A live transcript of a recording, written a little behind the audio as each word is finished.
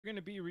We're going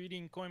to be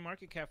reading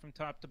CoinMarketCap from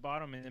top to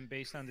bottom, and then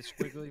based on the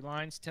squiggly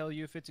lines, tell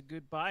you if it's a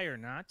good buy or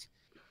not.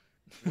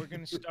 We're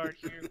going to start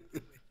here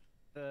with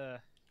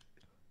the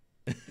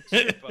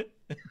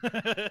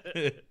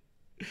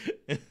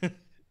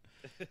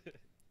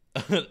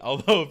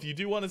Although, if you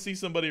do want to see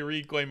somebody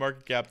read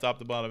CoinMarketCap top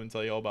to bottom and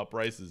tell you all about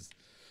prices,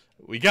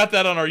 we got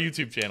that on our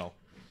YouTube channel.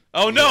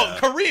 Oh no,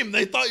 Kareem!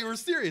 They thought you were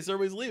serious.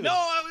 Everybody's leaving. No,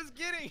 I was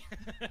kidding.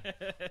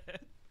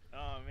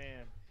 Oh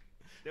man,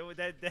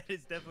 that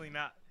is definitely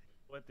not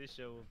what this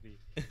show will be.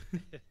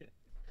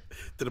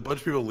 Did a bunch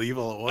of people leave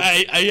all at once?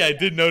 I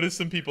did notice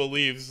some people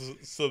leave,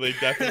 so they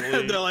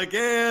definitely. They're like,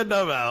 and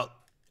I'm out.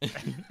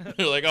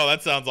 They're like, oh,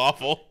 that sounds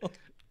awful.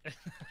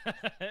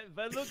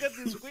 But look at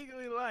the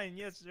squiggly line.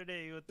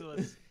 Yesterday it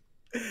was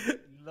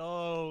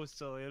low,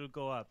 so it'll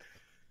go up.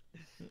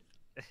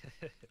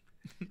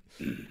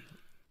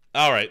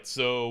 All right,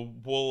 so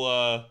we'll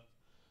Ooh,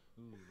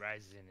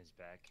 Ryzen is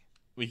back.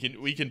 We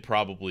can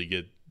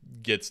probably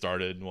get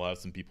started, and we'll have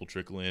some people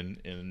trickle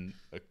in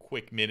a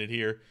quick minute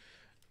here.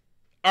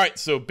 All right,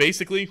 so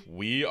basically,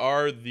 we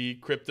are the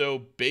Crypto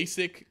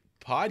Basic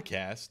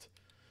Podcast,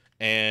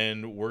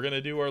 and we're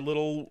gonna do our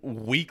little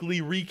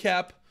weekly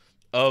recap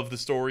of the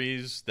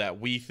stories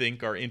that we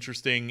think are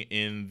interesting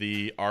in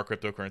the our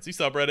cryptocurrency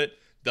subreddit.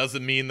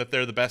 Doesn't mean that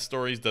they're the best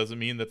stories. Doesn't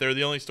mean that they're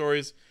the only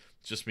stories.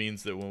 It just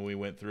means that when we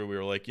went through, we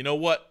were like, you know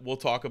what? We'll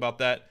talk about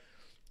that.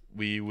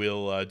 We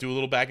will do a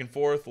little back and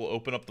forth. We'll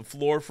open up the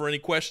floor for any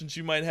questions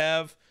you might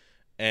have,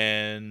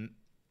 and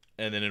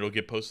then it'll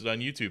get posted on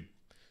YouTube.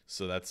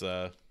 So that's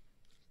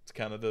it's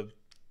kind of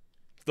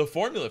the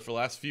formula for the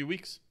last few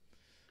weeks.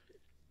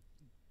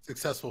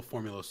 Successful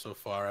formula so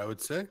far, I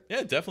would say.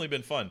 Yeah, definitely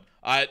been fun.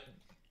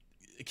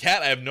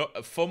 Kat, I have no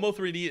FOMO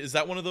 3D. Is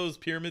that one of those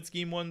pyramid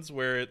scheme ones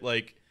where it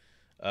like?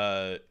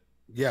 Yeah,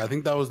 I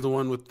think that was the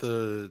one with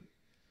the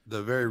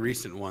very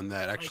recent one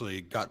that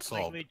actually got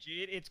solved. Like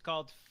legit, it's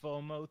called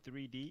FOMO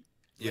 3D.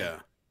 Yeah.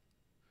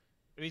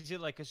 Is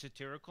it like a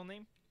satirical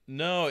name?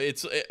 No,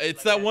 it's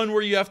Like that one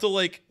where you have to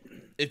like,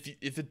 if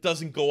it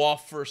doesn't go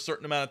off for a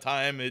certain amount of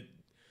time, it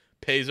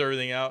pays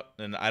everything out.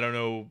 And I don't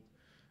know.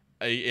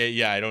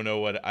 I don't know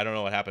what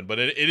happened, but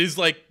it is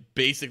like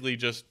basically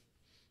just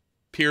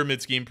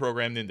pyramid scheme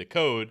programmed into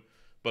code.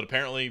 But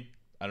apparently,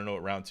 I don't know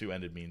what round 2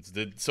 ended means.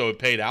 So it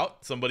paid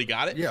out? Somebody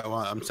got it? Yeah, well,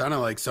 I'm sounding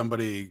like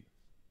somebody.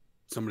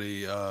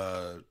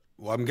 Well,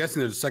 I'm guessing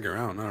there's a second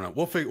round. I don't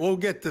know. We'll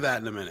get to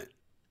that in a minute.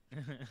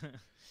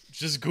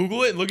 Just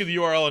Google it and look at the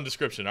URL in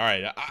description. All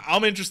right,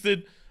 I'm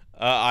interested.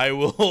 I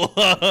will.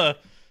 All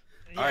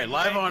right,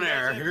 live on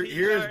air.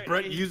 Here's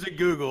Brett using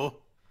Google.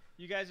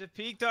 You guys have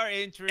piqued our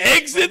interest.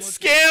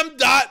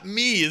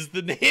 Exitscam.me is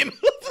the name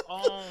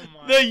of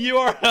the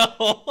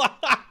URL.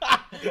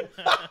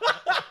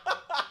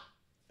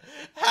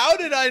 How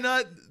did I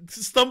not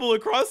stumble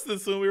across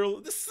this when we were?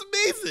 This is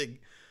amazing.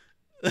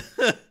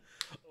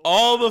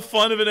 All the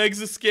fun of an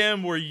exit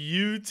scam where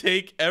you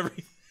take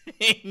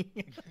everything.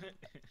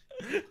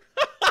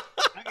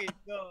 Okay,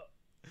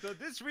 so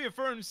this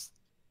reaffirms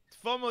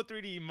FOMO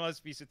 3D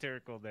must be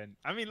satirical then.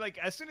 I mean, like,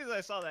 as soon as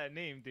I saw that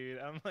name, dude,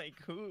 I'm like,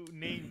 who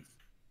names?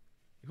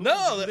 Who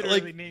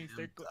literally like names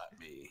their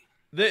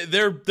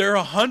they're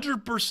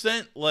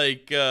 100%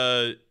 like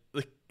a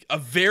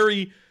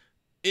very.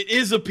 It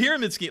is a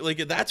pyramid scheme.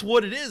 Like that's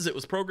what it is. It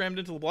was programmed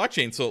into the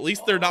blockchain, so at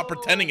least they're not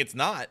pretending it's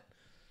not.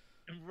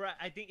 Right.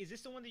 I think, is this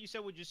the one that you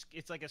said would just,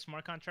 it's like a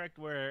smart contract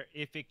where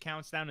if it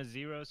counts down to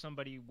 0,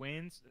 somebody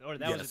wins? Or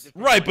that was a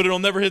different right, one? but it'll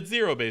never hit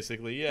 0,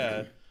 basically.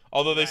 Yeah.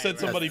 Although they said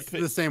somebody It's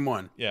the same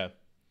one. Yeah.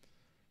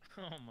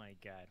 Oh my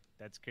god,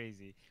 that's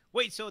crazy.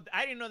 Wait, so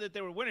I didn't know that they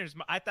were winners.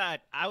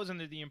 I was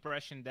under the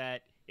impression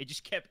that it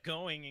just kept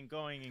going and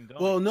going and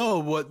going. Well, no,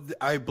 what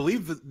I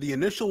believe the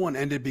initial one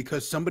ended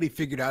because somebody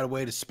figured out a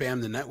way to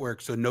spam the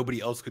network so nobody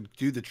else could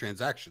do the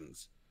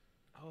transactions.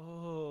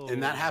 Oh.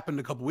 And that happened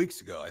a couple weeks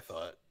ago, I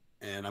thought.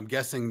 And I'm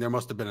guessing there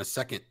must have been a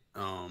second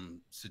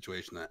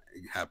situation that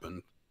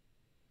happened.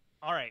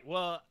 All right.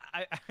 Well,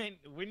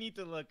 we need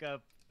to look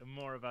up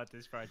more about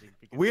this project.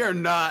 Because We are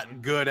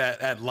not good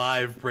at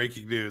live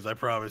breaking news, I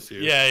promise you.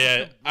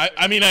 Yeah.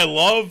 I mean, I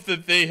love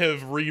that they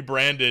have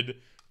rebranded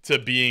to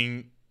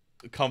being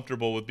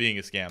comfortable with being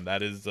a scam.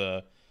 That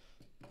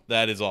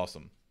is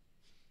awesome.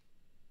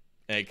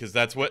 Because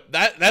that's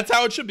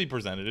how it should be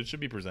presented. It should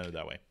be presented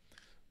that way.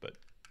 But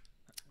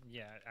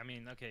yeah, I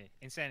mean, okay,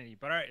 insanity.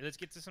 But all right, let's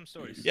get to some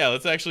stories. yeah,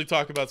 let's actually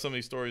talk about some of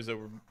these stories that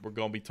we're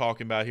going to be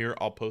talking about here.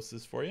 I'll post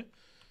this for you.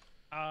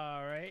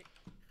 All right.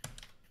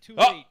 Too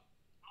late.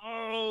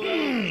 Oh,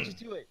 just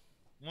do it.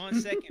 1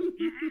 second.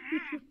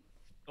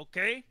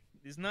 Okay,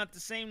 it's not the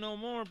same no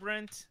more,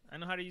 Brent. I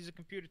know how to use a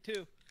computer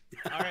too.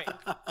 All right.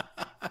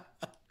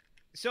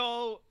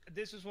 So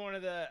this was one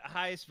of the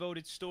highest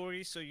voted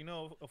stories. So, you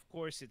know, of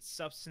course, it's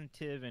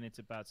substantive and it's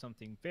about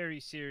something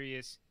very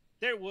serious.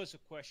 There was a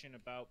question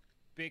about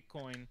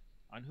Bitcoin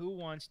on who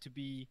wants to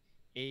be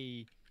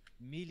a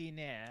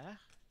millionaire.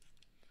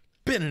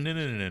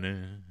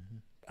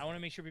 I want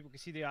to make sure people can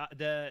see the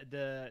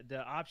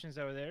options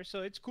that were there.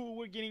 So it's cool.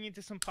 We're getting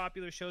into some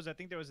popular shows. I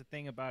think there was a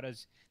thing about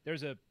us.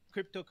 There's a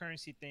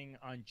cryptocurrency thing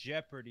on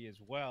Jeopardy as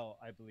well,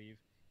 I believe.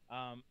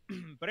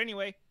 But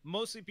anyway,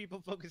 mostly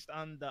people focused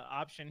on the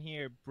option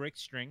here, brick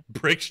string,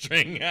 Brick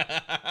string.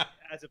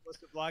 as opposed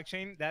to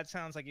blockchain. That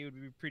sounds like it would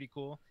be pretty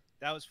cool.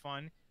 That was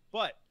fun.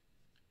 But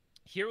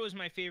here was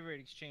my favorite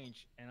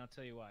exchange, and I'll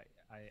tell you why.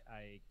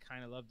 I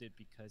kind of loved it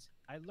because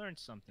I learned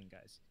something,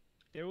 guys.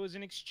 There was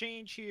an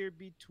exchange here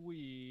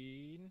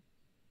between.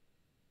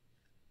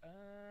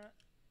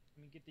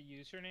 Let me get the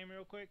username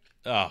real quick.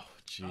 Oh,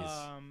 jeez.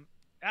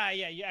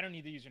 Yeah, I don't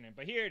need the username,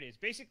 but here it is.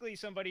 Basically,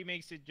 somebody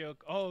makes a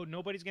joke. Oh,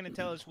 nobody's gonna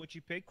tell us what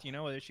you picked. You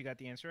know whether she got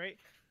the answer right.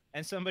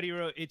 And somebody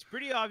wrote, "It's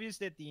pretty obvious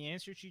that the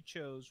answer she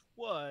chose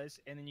was,"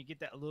 and then you get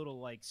that little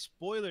like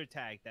spoiler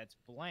tag that's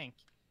blank.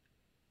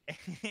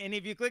 And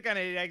if you click on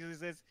it, it actually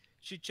says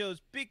she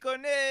chose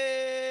Bitcoin.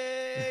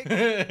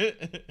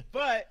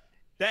 But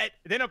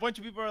then a bunch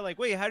of people are like,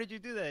 "Wait, how did you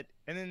do that?"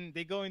 And then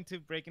they go into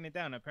breaking it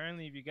down.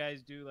 Apparently, if you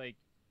guys do like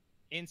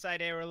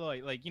inside arrow,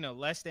 like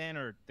less than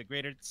or the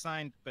greater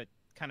sign, but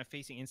kind of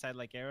facing inside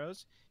like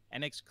arrows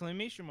and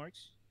exclamation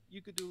marks, you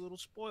could do a little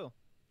spoil.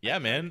 Yeah,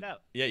 man.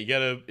 Yeah, you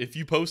gotta, if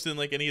you post in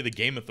like any of the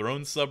Game of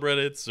Thrones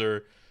subreddits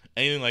or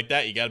anything like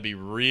that, you gotta be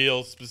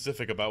real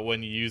specific about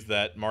when you use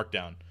that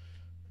markdown.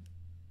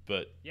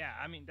 But yeah,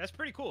 I mean, that's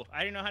pretty cool. I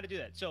didn't know how to do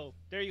that. So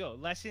there you go.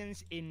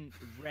 Lessons in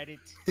Reddit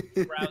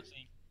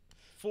browsing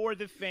for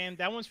the fam.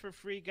 That one's for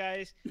free,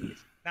 guys.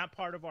 It's not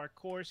part of our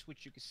course,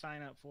 which you can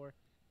sign up for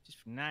just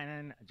for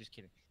 $9.99. I'm just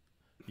kidding.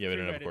 Yeah, we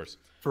don't have a course.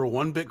 For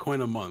 1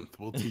 Bitcoin a month,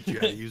 we'll teach you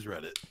how to use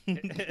Reddit.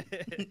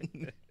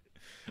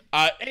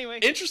 Anyway,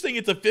 interesting.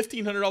 It's a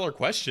 $1,500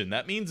 question.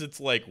 That means it's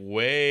like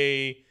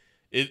way.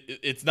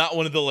 It's not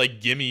one of the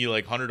like gimme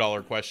like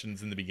 $100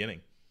 questions in the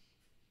beginning.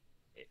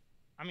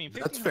 I mean,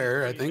 that's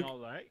fair. I think.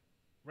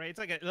 Right? It's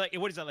like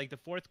what is that? Like the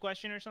fourth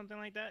question or something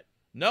like that?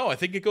 No, I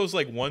think it goes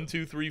like 1,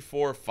 2, 3,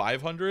 4,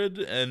 500,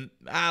 and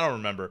I don't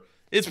remember.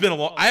 It's been a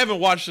long. I haven't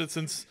watched it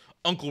since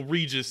Uncle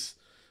Regis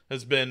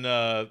has been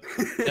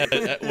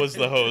was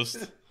the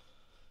host.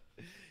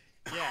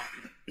 Yeah,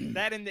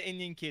 that and the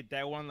Indian kid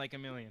that won like $1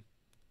 million.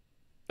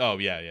 Oh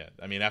yeah.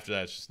 I mean, after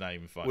that, it's just not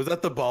even fun. Was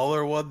that the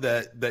baller one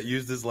that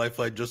used his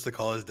lifeline just to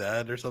call his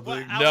dad or something?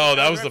 Well, no,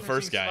 that was the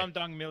first guy.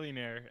 Slumdog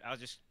Millionaire. I was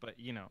just, but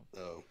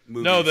Oh,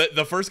 no,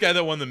 the first guy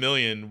that won the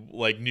million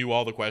like knew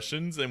all the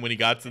questions, and when he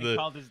got to he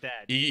called his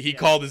dad. He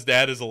called his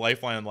dad as a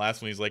lifeline on the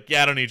last one. He's like,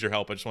 "Yeah, I don't need your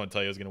help. I just want to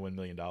tell you I was going to win $1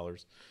 million,"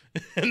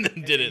 and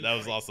then did it. That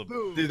was awesome.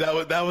 Dude,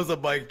 that was a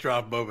mic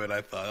drop moment.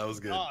 I thought that was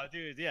good. Oh,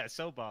 dude, yeah,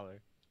 so baller.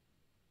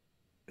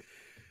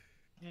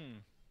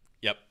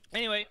 Yep.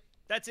 Anyway,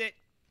 that's it.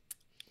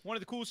 One of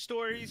the cool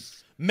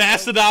stories.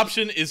 Mass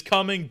adoption is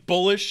coming.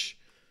 Bullish.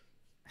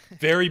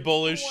 Very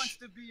bullish. Who wants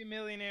to be a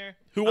millionaire?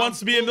 Who wants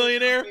to be a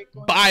millionaire?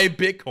 Buy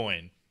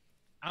Bitcoin.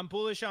 I'm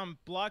bullish on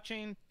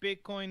blockchain,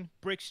 Bitcoin,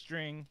 brick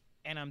string,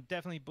 and I'm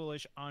definitely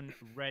bullish on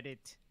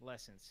Reddit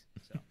lessons.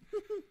 So,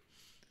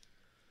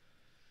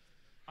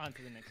 on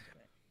to the next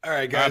one. All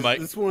right, guys.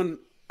 This one,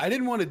 I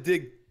didn't want to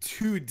dig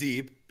too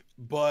deep,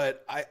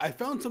 but I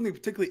found something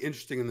particularly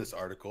interesting in this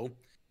article.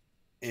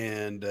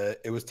 And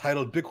it was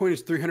titled, "Bitcoin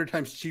is 300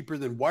 times cheaper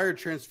than wire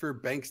transfer.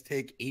 Banks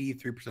take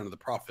 83% of the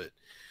profit."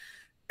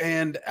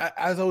 And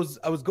as I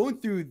was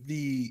going through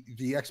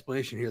the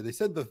explanation here, they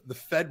said the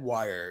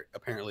FedWire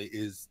apparently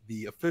is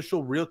the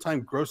official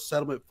real-time gross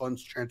settlement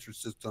funds transfer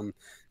system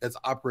that's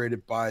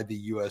operated by the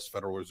U.S.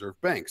 Federal Reserve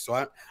Bank. So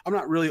I'm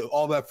not really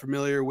all that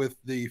familiar with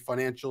the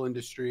financial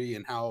industry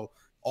and how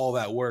all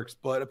that works,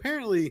 but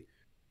apparently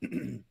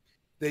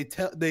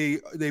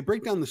they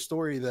break down the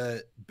story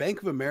that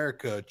Bank of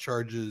America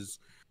charges,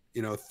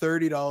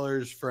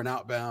 $30 for an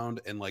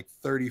outbound and like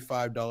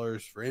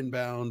 $35 for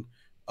inbound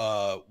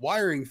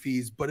wiring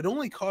fees, but it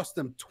only costs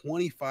them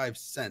 25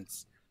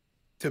 cents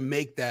to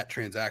make that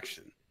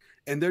transaction,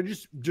 and they're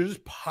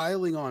just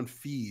piling on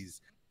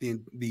fees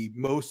the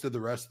most of the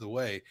rest of the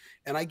way.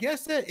 And I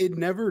guess that it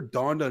never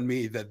dawned on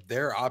me that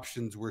their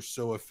options were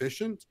so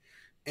efficient.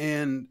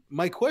 And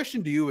my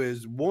question to you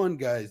is, one,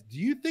 guys, do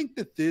you think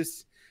that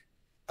this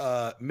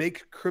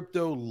make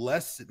crypto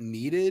less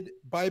needed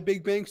by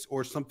big banks,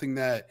 or something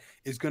that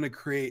is going to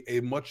create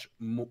a much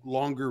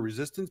longer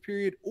resistance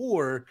period?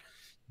 Or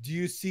do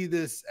you see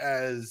this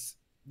as,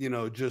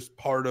 just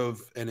part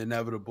of an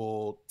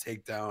inevitable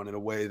takedown in a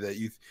way that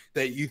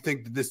you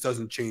think that this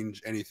doesn't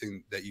change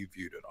anything that you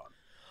viewed it on?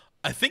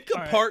 I think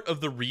part of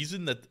the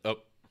reason that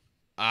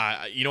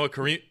you know what,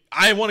 Kareem,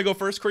 I want to go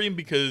first, Kareem,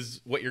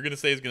 because what you're going to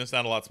say is going to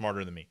sound a lot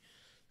smarter than me.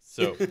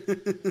 So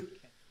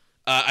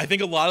I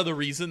think a lot of the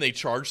reason they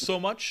charge so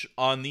much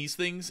on these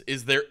things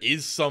is there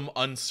is some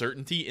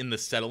uncertainty in the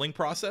settling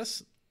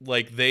process.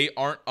 Like, they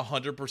aren't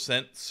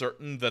 100%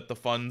 certain that the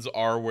funds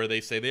are where they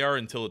say they are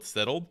until it's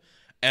settled,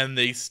 and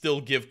they still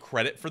give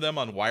credit for them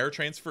on wire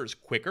transfers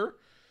quicker.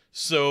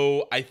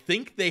 So I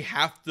think they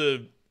have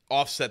to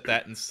offset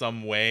that in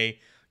some way.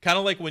 Kind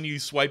of like when you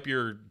swipe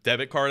your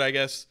debit card, I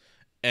guess,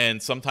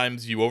 and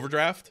sometimes you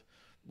overdraft.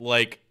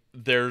 Like,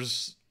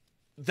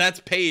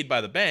 that's paid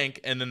by the bank,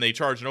 and then they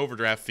charge an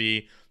overdraft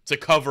fee to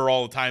cover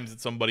all the times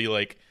that somebody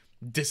like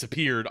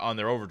disappeared on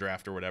their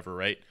overdraft or whatever,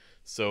 right?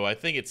 So I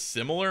think it's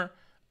similar.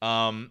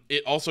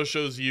 It also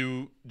shows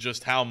you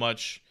just how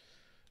much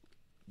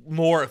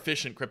more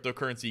efficient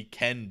cryptocurrency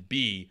can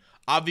be.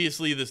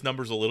 Obviously, this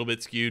number's a little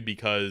bit skewed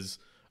because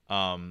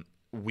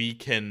we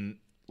can,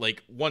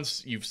 like,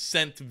 once you've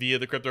sent via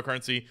the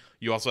cryptocurrency,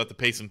 you also have to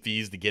pay some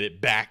fees to get it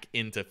back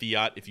into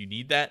fiat if you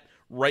need that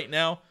right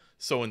now.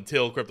 So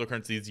until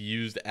cryptocurrency is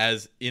used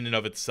as in and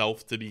of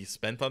itself to be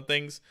spent on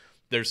things,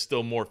 there's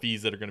still more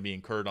fees that are going to be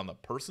incurred on the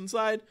person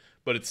side,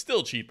 but it's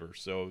still cheaper.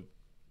 So,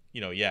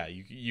 yeah,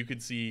 you can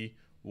see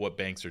what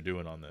banks are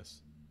doing on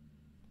this.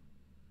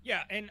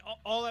 Yeah, and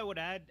all I would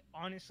add,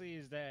 honestly,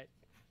 is that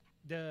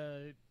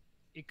the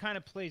it kind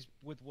of plays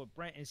with what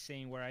Brent is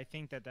saying, where I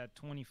think that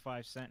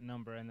 25-cent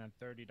number and that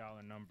 $30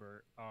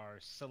 number are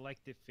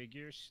selective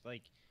figures.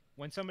 Like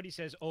when somebody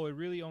says, "Oh, it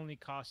really only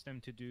cost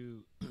them to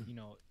do,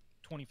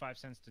 25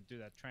 cents to do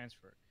that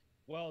transfer,"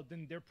 well,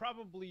 then they're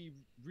probably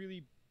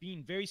really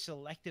being very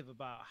selective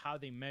about how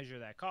they measure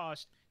that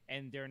cost,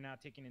 and they're not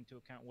taking into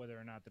account whether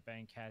or not the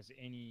bank has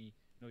any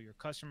know your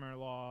customer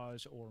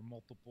laws or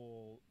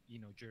multiple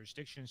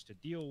jurisdictions to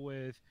deal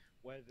with,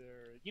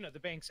 whether the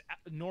bank's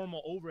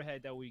normal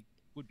overhead that we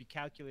would be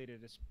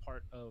calculated as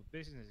part of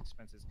business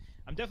expenses.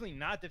 I'm definitely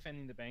not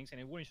defending the banks,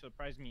 and it wouldn't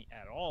surprise me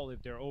at all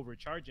if they're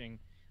overcharging.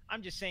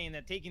 I'm just saying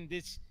that taking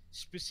this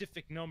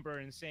specific number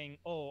and saying,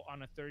 oh,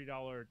 on a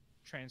 $30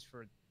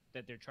 transfer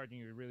that they're charging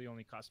you, it really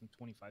only costs them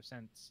 25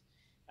 cents.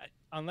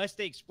 Unless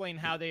they explain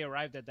how they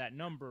arrived at that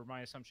number,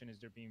 my assumption is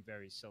they're being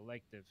very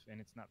selective,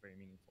 and it's not very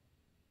meaningful.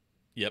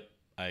 Yep,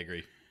 I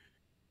agree.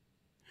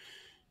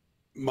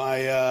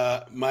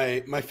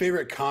 My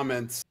favorite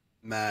comments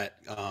that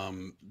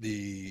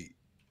the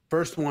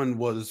first one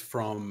was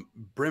from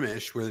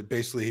Brimish, where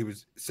basically he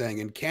was saying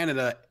in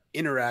Canada,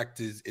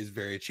 Interact is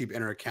very cheap.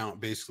 Inter account,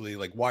 basically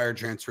like wire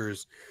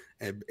transfers,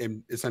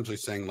 and essentially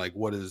saying like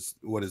what is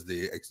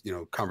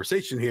the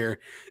conversation here,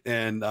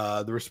 and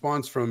the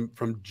response from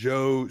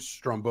Joe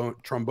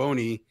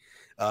Tromboni,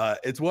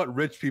 it's what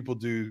rich people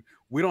do.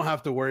 We don't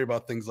have to worry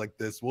about things like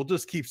this. We'll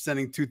just keep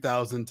sending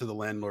 2,000 to the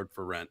landlord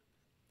for rent.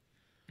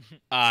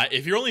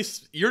 If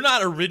you're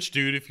not a rich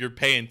dude if you're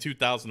paying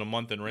 $2,000 a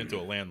month in rent to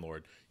a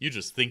landlord. You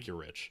just think you're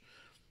rich.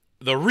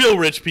 The real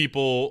rich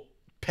people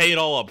pay it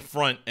all up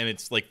front, and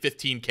it's like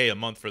 $15K a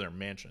month for their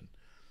mansion.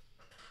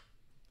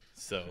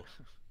 So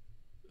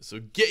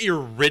get your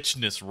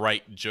richness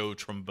right, Joe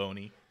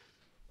Tromboni.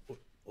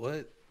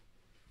 What?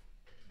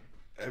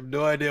 I have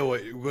no idea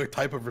what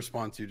type of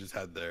response you just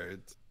had there.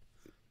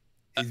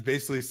 He's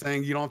basically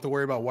saying you don't have to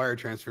worry about wire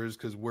transfers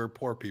because we're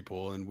poor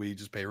people and we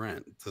just pay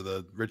rent to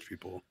the rich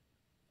people.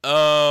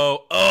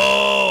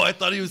 Oh, I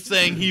thought he was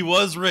saying he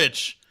was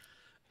rich.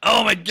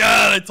 Oh my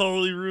God, I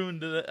totally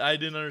ruined it. I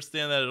didn't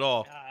understand that at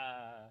all.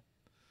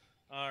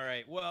 All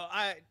right. Well,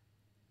 I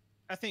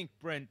think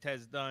Brent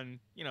has done,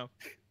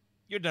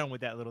 you're done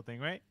with that little thing,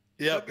 right?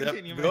 Yep.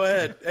 Go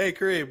ahead. Hey,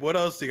 Kareem, what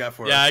else do you got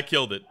for us? Yeah, I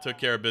killed it. Took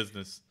care of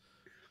business.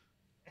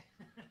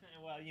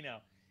 Well,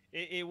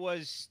 it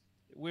was,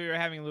 we were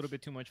having a little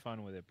bit too much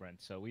fun with it,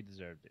 Brent, so we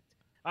deserved it.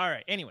 All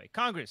right. Anyway,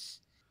 Congress.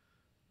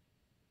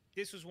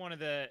 This was one of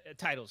the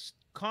titles.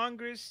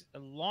 Congress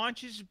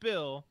launches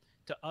bill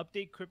to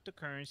update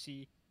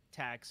cryptocurrency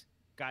tax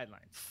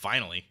guidelines.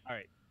 Finally. All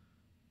right.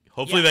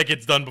 Hopefully that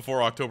gets done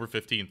before October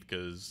 15th,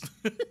 because...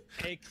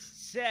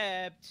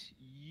 Except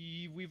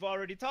we've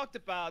already talked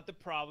about the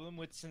problem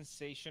with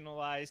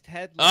sensationalized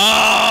headlines.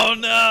 Oh,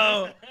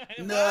 no!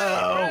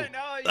 No!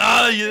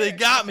 They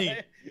got me!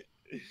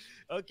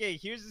 Okay,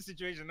 here's the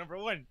situation. Number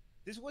one,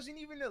 this wasn't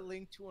even a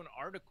link to an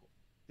article.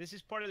 This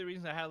is part of the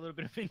reason I had a little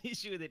bit of an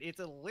issue with it. It's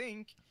a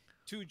link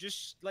to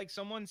just like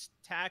someone's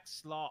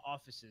tax law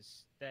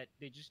offices that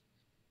they just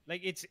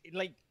like, it's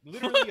like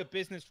literally a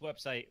business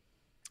website,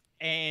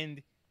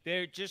 and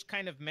they're just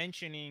kind of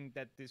mentioning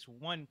that this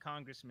one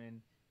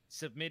congressman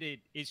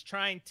is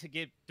trying to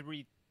get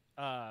 3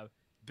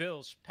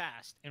 bills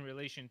passed in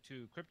relation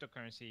to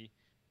cryptocurrency,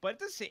 but it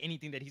doesn't say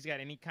anything that he's got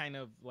any kind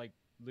of like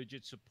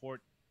legit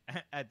support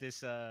at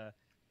this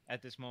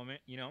moment.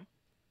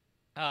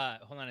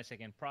 Hold on a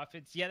second.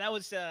 Profits. Yeah, that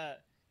was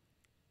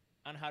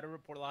on how to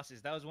report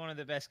losses. That was one of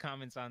the best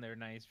comments on there.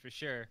 Nice, for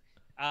sure.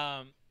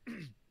 But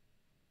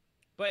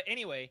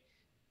anyway,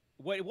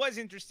 what was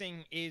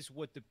interesting is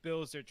what the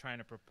bills they're trying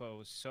to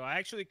propose. So I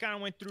actually kind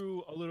of went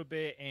through a little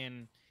bit,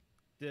 and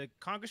the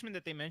congressman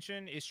that they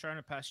mentioned is trying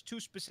to pass 2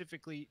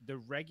 specifically: the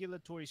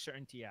Regulatory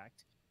Certainty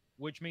Act,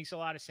 which makes a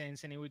lot of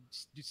sense, and it would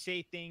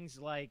say things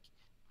like,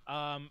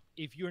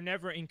 if you're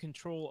never in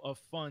control of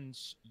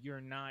funds,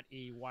 you're not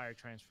a wire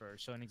transfer.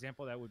 So an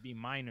example that would be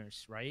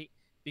minors, right?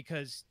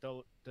 Because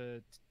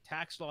the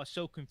tax law is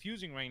so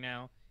confusing right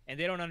now, and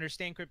they don't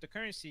understand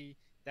cryptocurrency,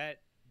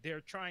 that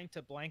they're trying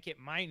to blanket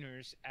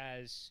minors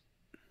as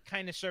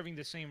kind of serving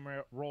the same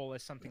role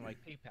as something like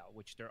PayPal,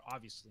 which they're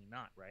obviously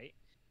not, right?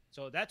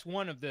 So that's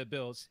one of the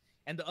bills.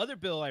 And the other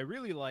bill I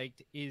really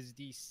liked is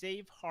the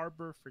Safe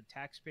Harbor for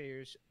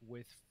Taxpayers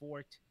with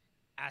Fort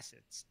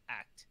Assets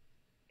Act.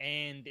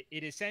 And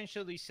it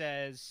essentially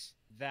says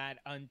that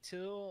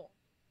until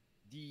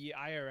the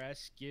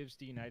IRS gives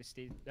the United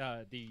States,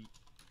 the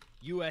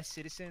U.S.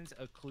 citizens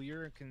a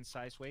clear and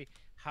concise way.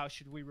 How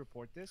should we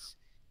report this?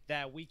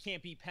 That we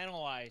can't be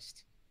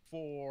penalized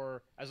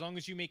for, as long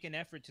as you make an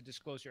effort to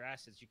disclose your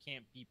assets, you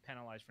can't be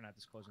penalized for not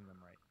disclosing them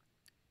right.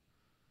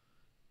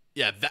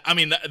 Yeah, I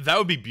mean that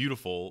would be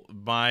beautiful.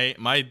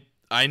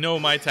 I know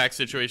my tax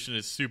situation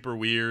is super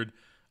weird.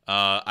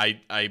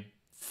 I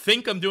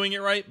think I'm doing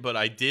it right, but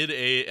I did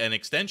an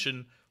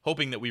extension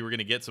hoping that we were going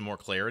to get some more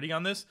clarity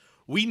on this.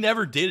 We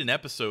never did an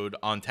episode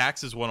on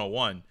Taxes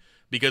 101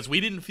 because we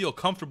didn't feel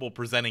comfortable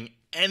presenting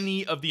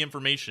any of the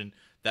information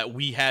that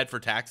we had for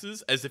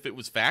taxes as if it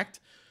was fact.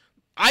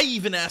 I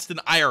even asked an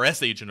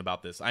IRS agent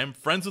about this. I am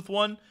friends with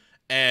one,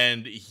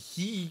 and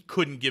he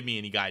couldn't give me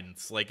any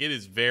guidance. Like, it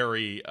is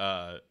very,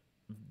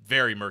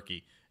 very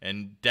murky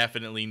and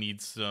definitely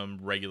needs some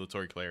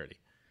regulatory clarity.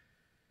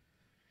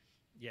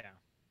 Yeah.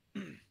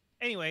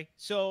 Anyway,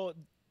 so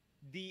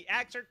the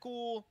acts are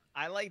cool.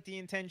 I like the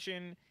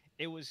intention.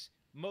 It was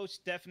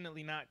most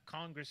definitely not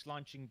Congress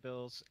launching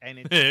bills, and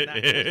it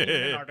wasn't even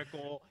an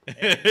article. And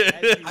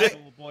as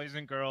usual, boys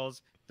and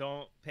girls,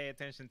 don't pay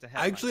attention to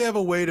headlines. I actually have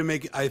a way to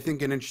make, I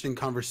think, an interesting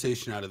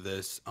conversation out of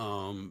this.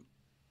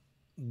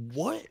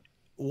 What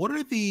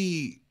are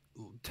the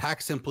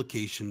tax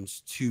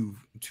implications to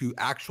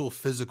actual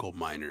physical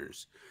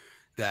miners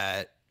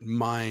that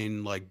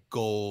mine like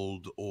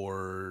gold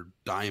or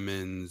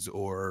diamonds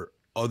or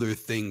other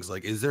things?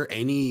 Like, is there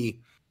any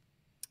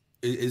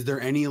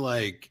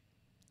like,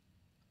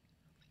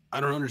 I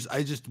don't understand.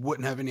 I just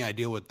wouldn't have any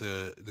idea what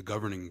the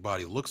governing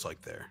body looks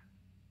like there.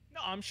 No,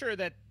 I'm sure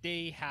that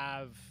they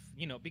have,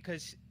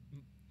 because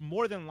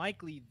more than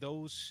likely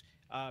those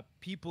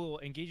people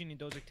engaging in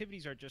those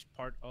activities are just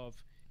part of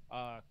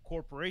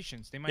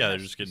corporations. They might Yeah, have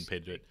they're just getting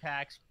paid to it.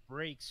 tax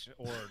breaks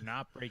or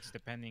not breaks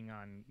depending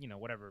on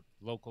whatever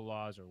local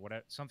laws or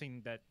whatever,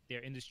 something that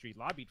their industry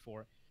lobbied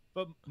for.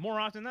 But more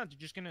often than not, they're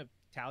just gonna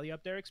tally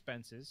up their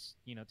expenses,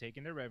 take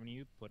in their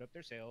revenue, put up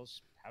their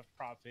sales, have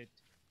profit,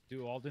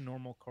 do all the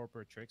normal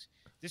corporate tricks.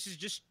 This is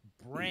just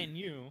brand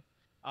new,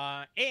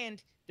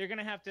 and they're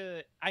gonna have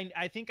to.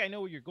 I think I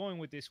know where you're going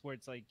with this, where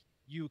it's like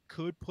you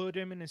could put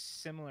them in a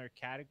similar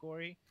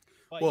category.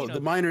 But, Well,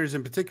 the miners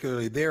in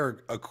particular, they're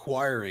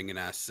acquiring an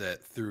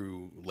asset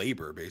through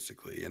labor,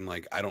 basically. And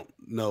like, I don't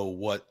know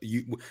what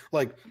you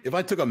like. If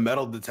I took a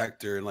metal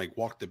detector and like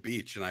walked the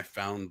beach and I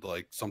found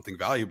like something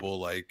valuable,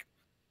 like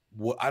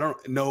what, I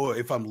don't know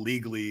if I'm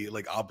legally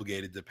like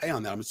obligated to pay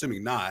on that. I'm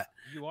assuming not.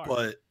 you are.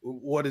 But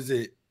what is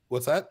it?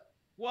 What's that?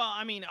 Well,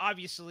 I mean,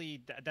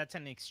 obviously that's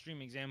an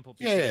extreme example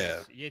Yeah.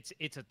 because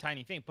it's a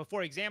tiny thing. But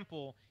for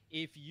example,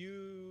 if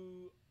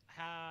you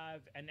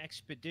have an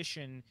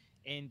expedition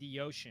in the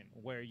ocean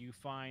where you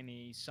find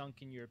a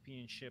sunken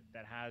European ship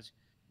that has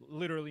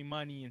literally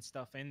money and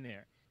stuff in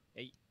there,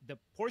 the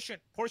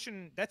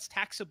portion that's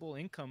taxable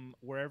income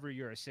wherever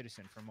you're a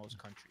citizen for most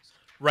countries.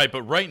 Right,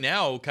 but right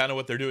now, kind of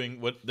what they're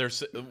doing, what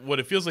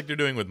it feels like they're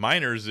doing with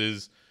miners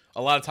is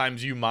a lot of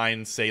times you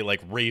mine, say,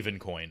 like Raven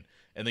coin,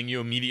 and then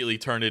you immediately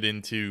turn it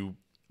into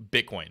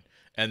Bitcoin,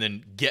 and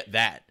then get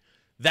that.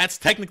 That's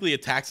technically a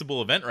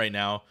taxable event right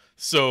now.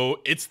 So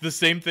it's the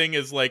same thing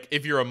as like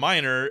if you're a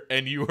miner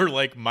and you were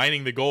like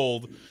mining the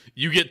gold,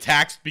 you get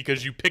taxed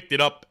because you picked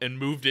it up and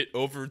moved it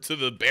over to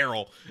the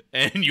barrel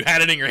and you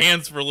had it in your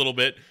hands for a little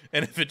bit.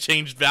 And if it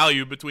changed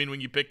value between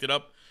when you picked it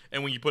up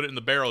and when you put it in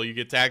the barrel, you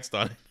get taxed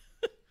on it.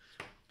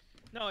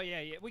 No,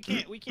 yeah. We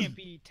can't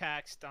be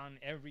taxed on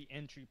every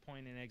entry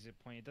point and exit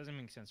point. It doesn't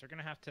make sense. They're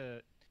gonna have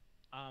to.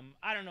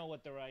 I don't know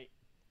what the right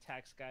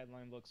tax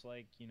guideline looks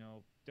like.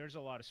 There's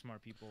a lot of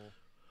smart people.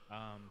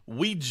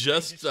 We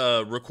just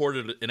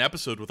recorded an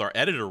episode with our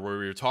editor where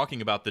we were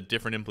talking about the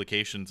different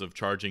implications of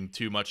charging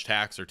too much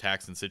tax or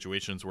tax in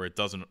situations where it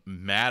doesn't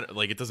matter,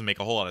 like it doesn't make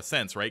a whole lot of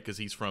sense, right? Because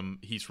he's from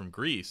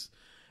Greece,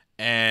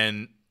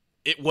 and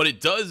what it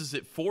does is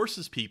it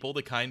forces people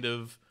to kind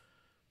of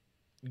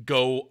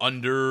go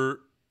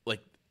under,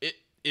 like,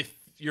 if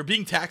you're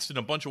being taxed in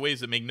a bunch of ways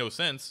that make no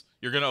sense,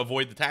 you're going to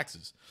avoid the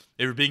taxes.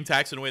 If you're being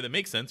taxed in a way that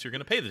makes sense, you're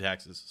going to pay the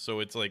taxes. So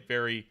it's like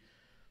very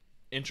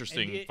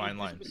interesting fine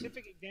line. The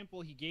specific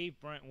example he gave,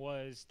 Brent,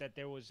 was that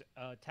there was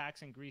a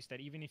tax in Greece that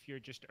even if you're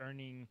just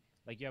earning,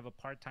 like you have a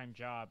part-time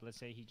job, let's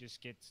say he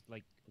just gets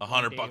like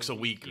 $100 a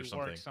week or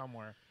something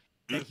somewhere,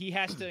 that he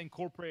has to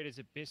incorporate as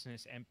a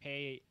business and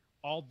pay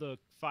all the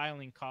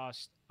filing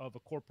costs of a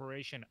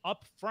corporation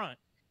up front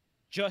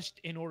just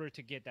in order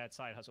to get that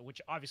side hustle,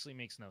 which obviously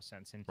makes no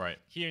sense. And right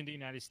here in the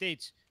United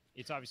States,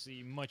 it's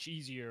obviously much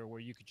easier where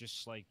you could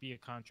just like be a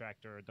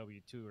contractor or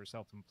W-2 or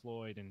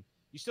self-employed, and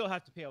you still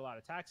have to pay a lot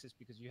of taxes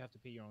because you have to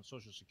pay your own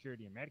Social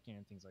Security and Medicare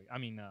and things like.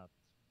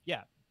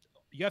 Yeah,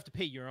 you have to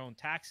pay your own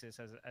taxes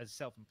as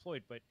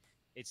self-employed, but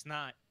it's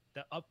not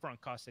the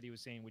upfront cost that he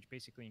was saying, which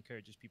basically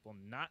encourages people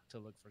not to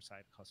look for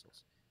side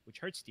hustles, which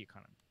hurts the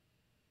economy.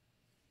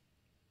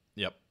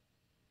 Yep.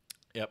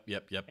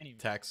 Anyway.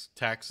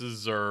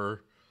 Taxes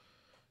are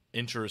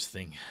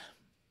interesting.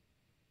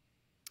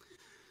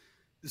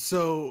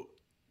 So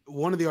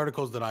one of the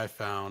articles that I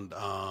found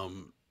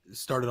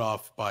started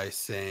off by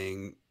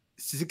saying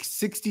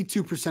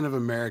 62% of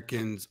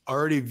Americans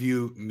already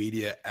view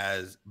media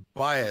as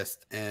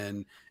biased,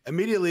 and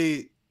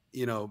immediately,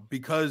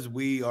 because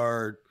we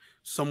are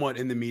somewhat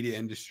in the media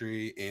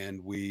industry,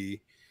 and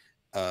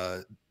uh,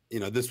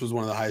 this was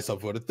one of the highest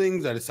upvoted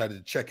things. I decided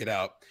to check it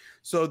out.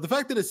 So the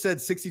fact that it said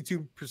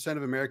 62%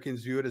 of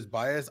Americans view it as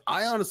biased,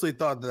 I honestly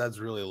thought that that's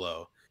really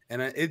low.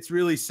 And it's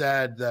really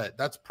sad that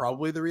that's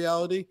probably the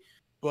reality.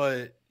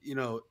 But,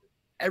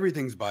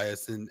 everything's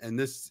biased. And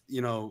this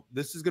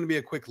is going to be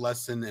a quick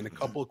lesson and a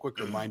couple of quick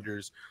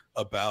reminders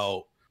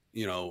about,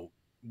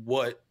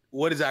 what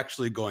is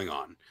actually going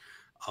on.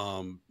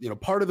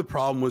 Part of the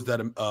problem was that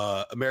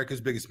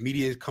America's biggest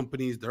media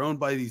companies, they're owned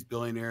by these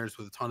billionaires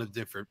with a ton of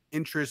different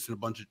interests in a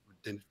bunch of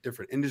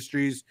different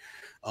industries.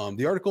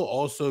 The article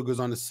also goes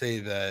on to say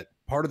that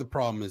part of the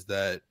problem is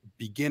that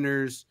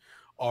beginners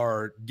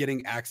are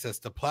getting access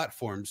to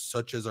platforms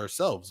such as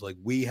ourselves. Like,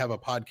 we have a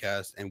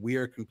podcast and we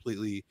are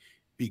completely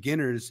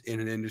beginners in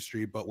an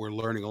industry, but we're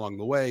learning along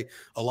the way.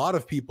 A lot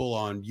of people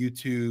on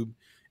YouTube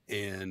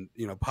and,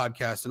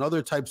 podcasts and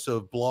other types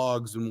of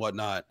blogs and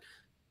whatnot,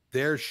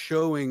 they're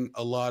showing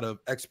a lot of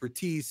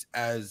expertise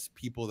as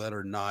people that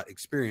are not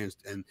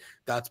experienced. And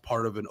that's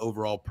part of an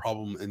overall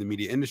problem in the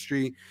media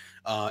industry.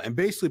 And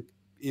basically,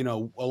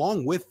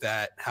 along with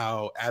that,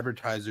 how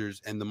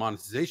advertisers and the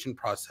monetization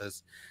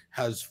process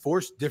has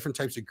forced different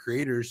types of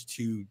creators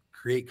to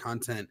create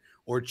content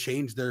or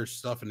change their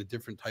stuff in a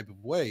different type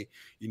of way.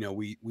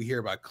 We hear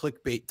about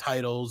clickbait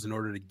titles in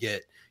order to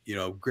get,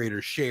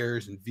 greater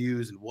shares and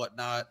views and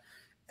whatnot.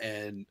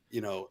 And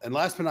and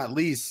last but not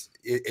least,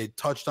 it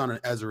touched on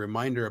it as a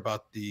reminder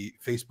about the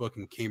Facebook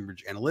and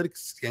Cambridge Analytics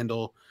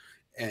scandal,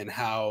 and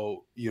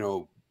how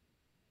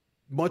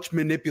much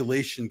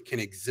manipulation can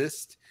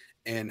exist,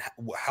 and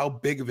how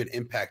big of an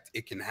impact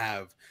it can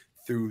have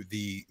through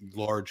the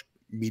large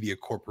media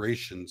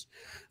corporations.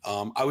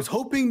 I was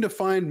hoping to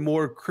find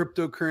more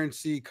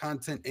cryptocurrency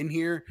content in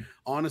here.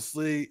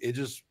 Honestly, it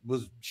just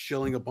was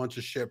shilling a bunch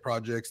of shit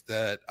projects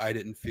that I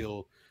didn't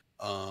feel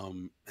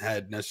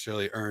had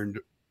necessarily earned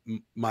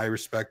my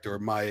respect or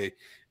my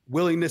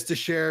willingness to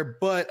share.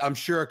 But I'm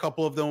sure a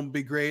couple of them will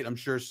be great. I'm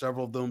sure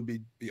several of them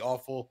be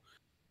awful.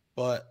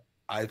 But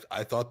I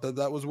thought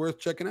that was worth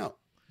checking out.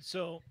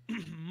 So,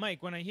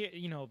 Mike, when I hear,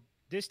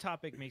 this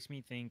topic makes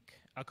me think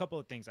a couple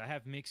of things. I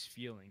have mixed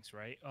feelings,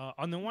 right?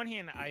 On the one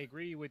hand, I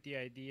agree with the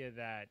idea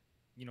that,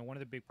 one of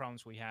the big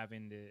problems we have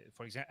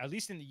for example, at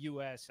least in the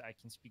US, I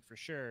can speak for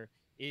sure,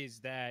 is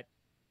that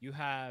you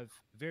have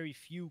very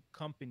few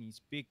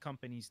companies, big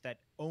companies, that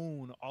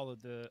own all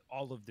of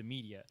the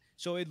media.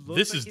 So it looks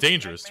This like is it's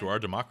dangerous to fragmented. our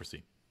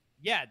democracy.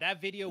 Yeah,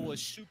 that video was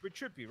super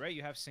trippy, right?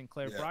 You have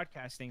Sinclair Yeah.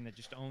 Broadcasting that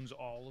just owns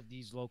all of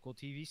these local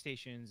TV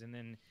stations, and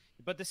then,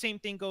 but the same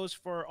thing goes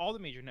for all the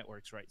major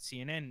networks, right?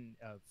 CNN,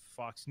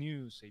 Fox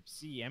News,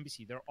 ABC,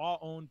 NBC, they're all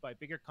owned by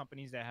bigger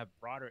companies that have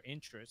broader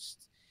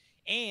interests,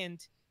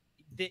 and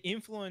the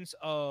influence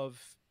of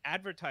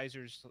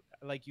advertisers,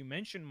 like you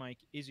mentioned, Mike,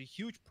 is a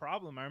huge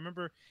problem. I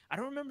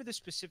don't remember the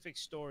specific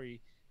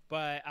story,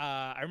 but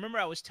I remember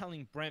I was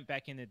telling Brent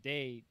back in the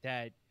day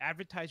that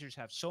advertisers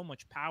have so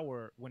much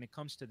power when it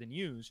comes to the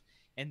news.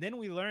 And then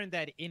we learned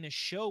that in a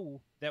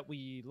show that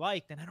we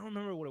liked, and I don't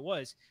remember what it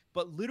was,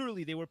 but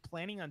literally they were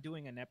planning on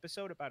doing an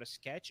episode about a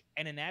sketch,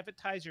 and an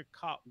advertiser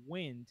caught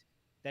wind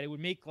that it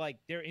would make like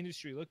their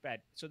industry look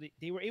bad. So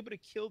they were able to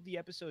kill the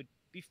episode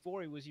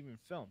before it was even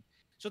filmed.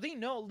 So they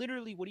know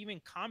literally what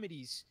even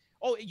comedies.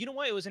 Oh, you know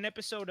what? It was an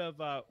episode of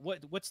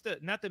what's the,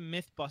 not the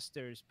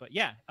Mythbusters, but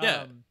yeah,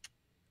 Yeah,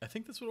 I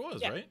think that's what it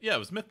was, yeah, right? Yeah, it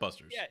was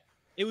Mythbusters. yeah,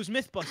 it was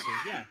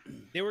Mythbusters. Yeah,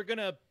 they were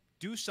gonna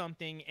do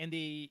something, and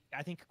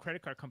I think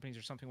credit card companies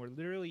or something, were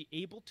literally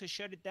able to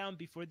shut it down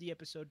before the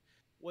episode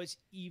was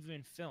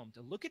even filmed.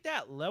 Look at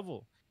that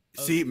level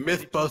of See,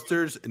 manipulation.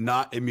 Mythbusters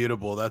not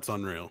immutable. That's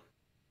unreal.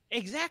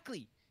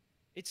 Exactly.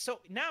 It's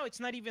so now it's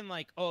not even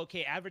like, oh,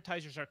 okay,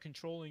 advertisers are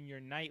controlling your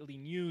nightly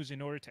news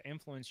in order to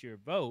influence your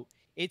vote.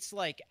 It's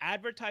like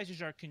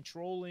advertisers are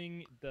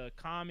controlling the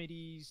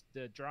comedies,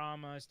 the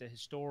dramas, the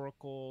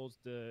historicals,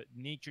 the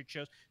nature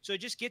shows. So it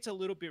just gets a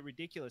little bit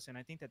ridiculous, and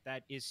I think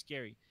that is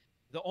scary.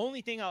 The only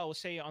thing I will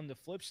say on the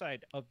flip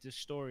side of this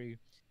story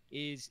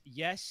is,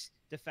 yes,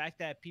 the fact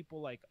that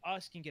people like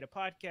us can get a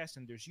podcast,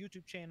 and there's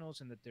YouTube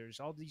channels, and that there's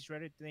all these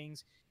Reddit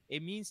things,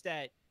 it means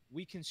that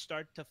we can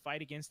start to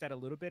fight against that a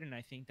little bit. And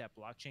I think that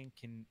blockchain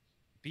can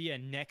be a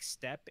next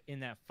step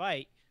in that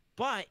fight.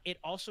 But it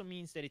also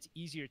means that it's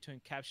easier to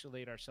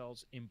encapsulate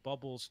ourselves in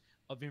bubbles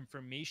of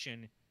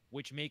information,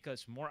 which make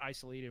us more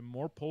isolated,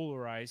 more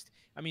polarized.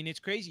 I mean, it's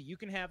crazy. You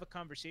can have a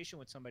conversation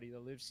with somebody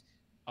that lives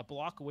a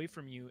block away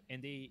from you,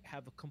 and they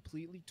have a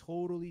completely,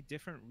 totally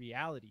different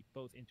reality,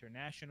 both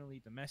internationally,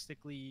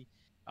 domestically,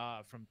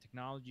 from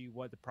technology,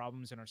 what the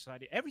problems in our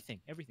society, everything.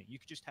 You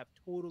could just have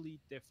totally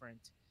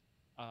different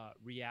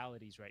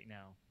realities right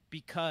now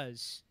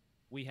because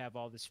we have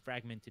all this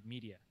fragmented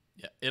media.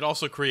 Yeah, it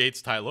also creates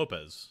Ty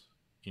Lopez.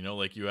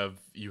 Like you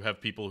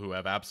have people who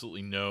have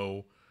absolutely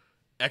no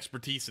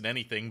expertise in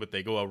anything, but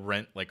they go out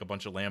rent like a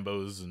bunch of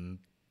Lambos and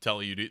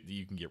tell you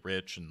you can get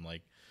rich, and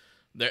like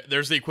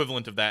There's the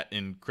equivalent of that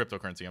in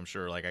cryptocurrency, I'm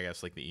sure. Like I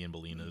guess like the Ian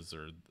Bolinas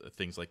or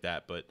things like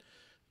that. But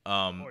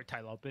Or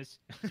Ty Lopez.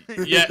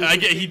 yeah,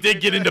 he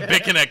did get into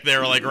BitConnect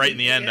there, like right in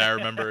the end. I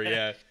remember,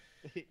 yeah.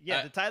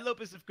 Yeah, the Ty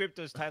Lopez of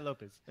crypto is Ty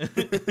Lopez.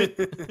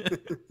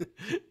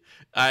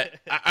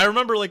 I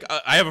remember like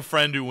I have a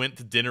friend who went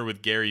to dinner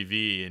with Gary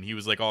Vee, and he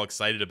was like all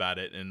excited about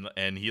it,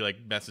 and he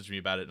like messaged me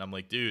about it, and I'm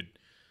like, dude,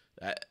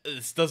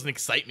 this doesn't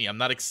excite me. I'm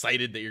not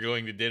excited that you're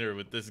going to dinner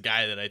with this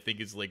guy that I think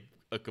is like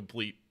a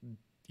complete,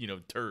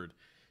 turd.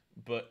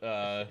 But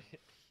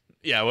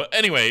yeah. Well,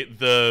 anyway,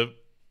 the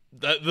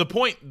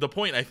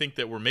point I think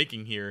that we're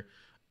making here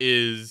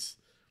is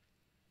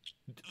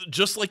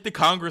just like the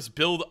Congress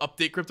bill to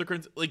update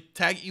cryptocurrency, like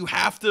tag, you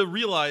have to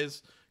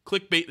realize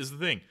clickbait is the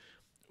thing.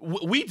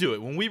 We do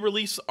it when we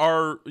release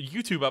our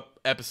YouTube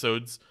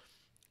episodes.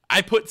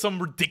 I put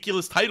some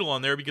ridiculous title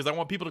on there because I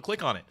want people to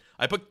click on it.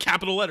 I put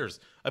capital letters.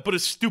 I put a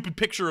stupid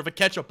picture of a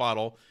ketchup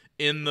bottle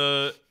in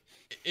the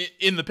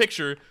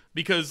picture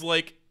because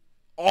like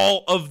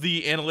all of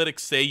the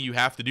analytics say you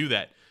have to do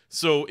that.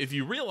 So if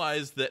you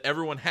realize that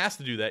everyone has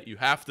to do that, you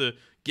have to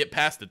get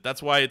past it.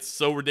 That's why it's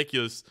so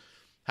ridiculous.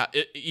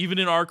 Even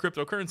in our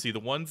cryptocurrency, the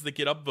ones that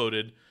get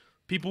upvoted,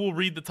 people will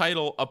read the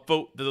title,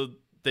 upvote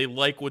they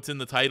like what's in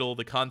the title,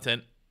 the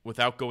content,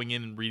 without going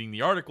in and reading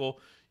the article.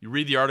 You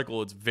read the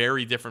article, it's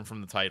very different from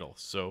the title.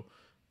 So,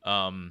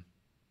 I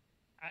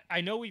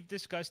know we've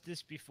discussed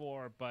this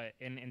before, but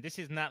and this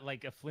is not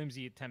like a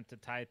flimsy attempt to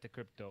tie it to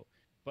crypto,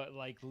 but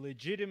like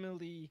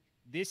legitimately,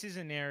 this is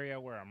an area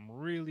where I'm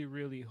really,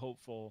 really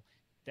hopeful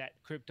that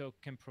crypto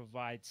can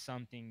provide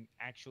something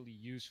actually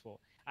useful.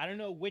 I don't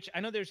know which.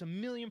 I know there's a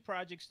million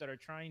projects that are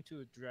trying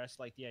to address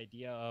like the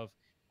idea of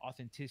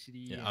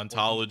authenticity, and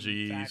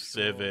ontology,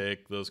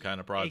 civic, those kind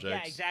of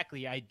projects. Yeah,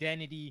 exactly.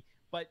 Identity.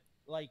 But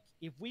like,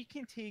 if we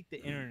can take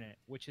the internet,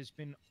 which has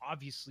been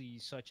obviously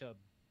such a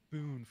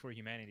boon for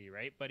humanity,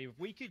 right? But if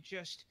we could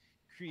just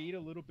create a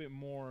little bit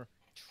more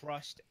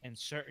trust and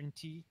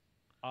certainty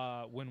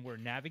when we're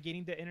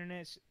navigating the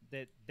internet,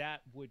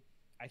 that would,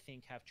 I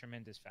think, have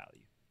tremendous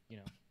value.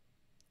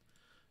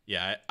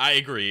 Yeah, I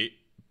agree.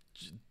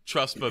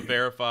 Trust but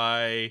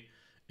verify.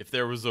 If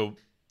there was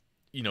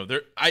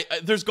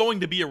there's going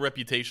to be a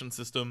reputation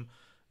system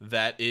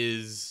that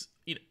is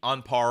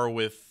on par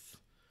with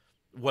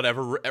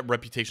whatever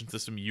reputation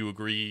system you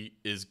agree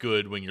is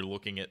good when you're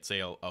looking at,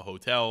 say, a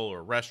hotel or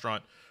a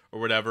restaurant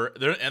or whatever.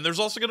 There's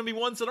also going to be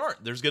ones that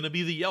aren't. There's going to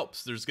be the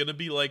Yelps. There's going to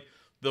be like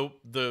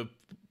the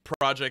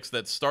projects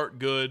that start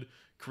good,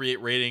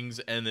 create ratings,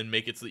 and then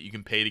make it so that you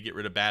can pay to get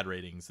rid of bad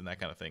ratings and that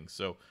kind of thing.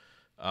 So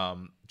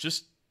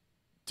just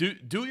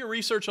do your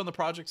research on the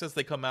projects as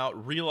they come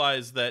out.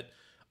 Realize that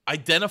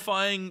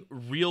identifying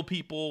real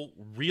people,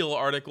 real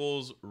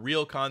articles,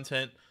 real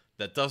content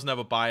that doesn't have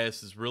a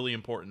bias is really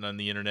important on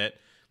the internet.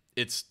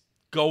 It's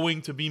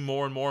going to be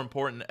more and more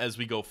important as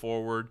we go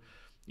forward.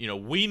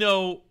 We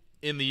know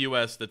in the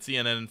US that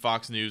CNN and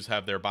Fox News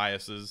have their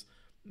biases.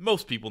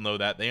 Most people know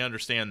that. They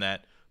understand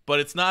that. But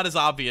it's not as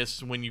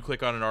obvious when you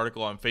click on an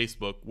article on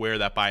Facebook where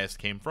that bias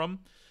came from.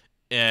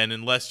 And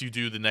unless you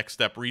do the next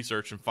step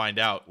research and find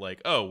out, like,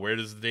 oh, where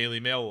does the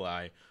Daily Mail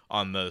lie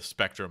on the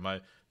spectrum?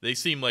 They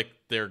seem like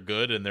they're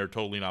good and they're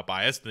totally not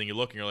biased. And then you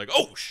look and you're like,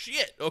 oh,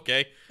 shit,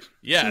 okay.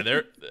 Yeah,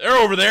 they're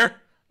over there.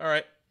 All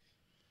right.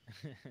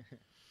 Yeah.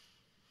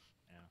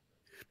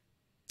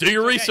 Do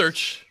your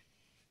research.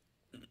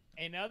 Guys,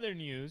 in other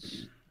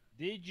news,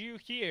 did you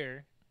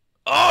hear?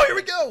 Oh, here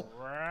we go.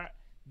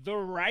 The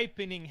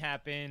ripening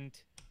happened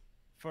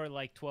for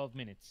like 12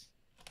 minutes.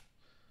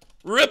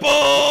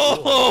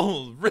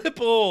 Ripple!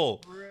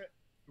 Ripple!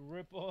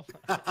 Ripple.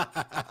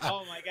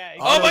 Oh my god.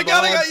 Oh my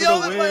god, I got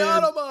yelled at my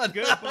Autobot.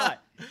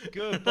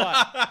 Good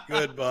butt.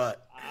 Good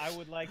butt. I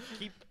would like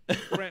keep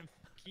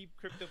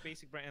Crypto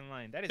Basic Brent in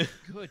line. That is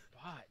a good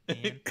bot,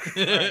 man.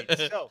 All right,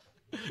 so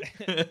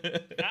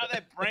now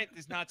that Brent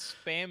is not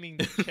spamming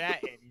the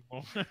chat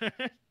anymore.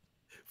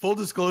 Full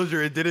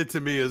disclosure, it did it to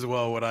me as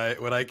well when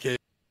I came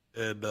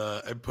and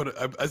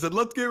I said,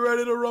 let's get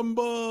ready to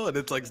rumble, and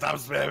it's like, stop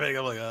spamming.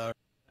 I'm like, oh.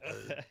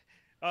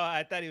 Oh,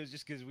 I thought it was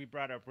just because we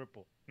brought up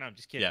Ripple. No, I'm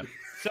just kidding. Yeah.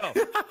 So,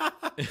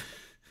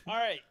 all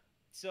right.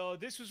 So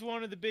this was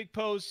one of the big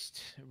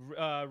posts.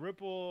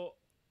 Ripple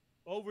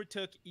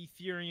overtook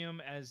Ethereum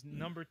as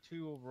number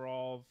 2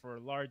 overall for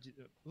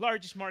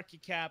largest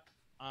market cap.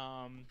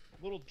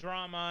 Little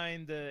drama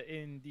in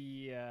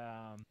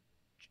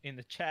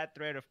the chat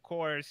thread, of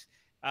course.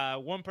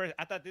 One person,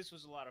 I thought this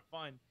was a lot of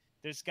fun.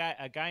 There's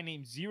a guy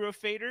named Zero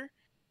Fader.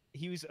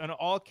 He was in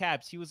all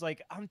caps. He was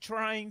like, I'm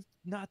trying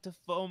not to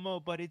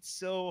FOMO, but it's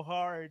so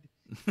hard.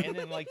 And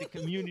then like the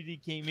community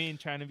came in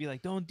trying to be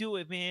like, don't do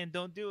it, man.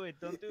 Don't do it.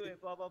 Don't do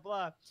it. Blah, blah,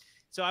 blah.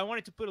 So I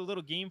wanted to put a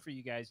little game for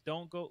you guys.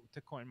 Don't go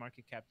to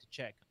CoinMarketCap to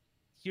check.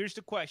 Here's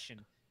the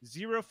question.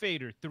 Zero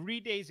Fader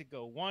 3 days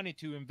ago wanted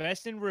to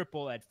invest in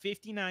Ripple at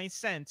 59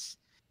 cents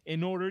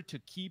in order to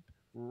keep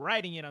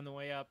riding it on the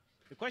way up.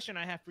 The question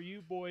I have for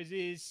you boys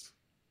is,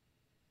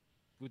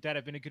 would that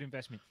have been a good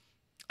investment?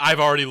 I've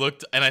already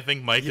looked, and I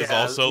think Mike has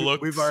also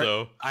looked.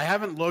 I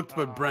haven't looked,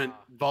 but Brent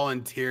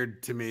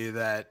volunteered to me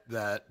that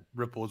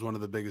Ripple is one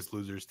of the biggest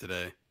losers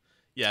today.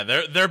 Yeah,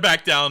 they're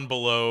back down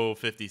below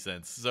 50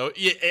 cents. So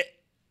yeah,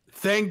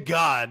 thank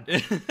God.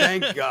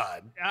 Thank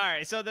God. All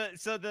right, so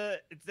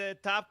the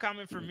top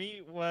comment for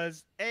me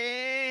was,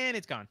 and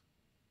it's gone,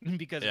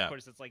 because of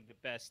course it's like the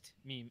best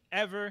meme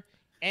ever.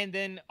 And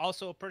then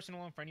also a personal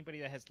one for anybody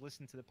that has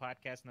listened to the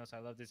podcast knows I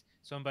love this.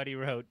 Somebody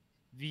wrote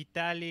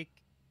Vitalik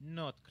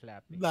not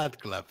clapping.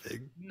 Not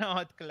clapping.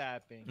 Not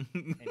clapping.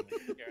 Anyway,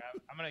 here,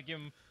 I'm gonna give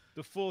him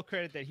the full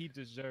credit that he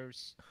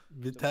deserves.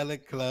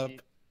 Vitalik clap.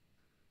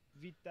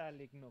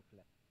 Vitalik no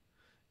clap.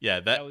 Yeah,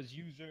 that was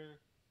user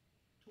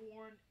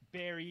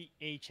Tornberry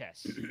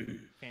HS.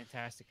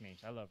 Fantastic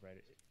names. I love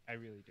Reddit. I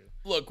really do.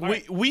 Look,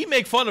 we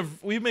make fun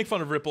of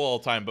Ripple all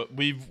the time, but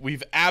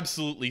we've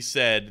absolutely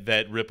said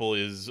that Ripple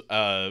is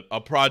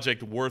a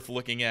project worth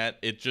looking at.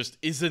 It just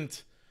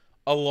isn't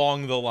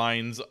along the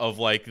lines of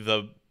like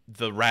the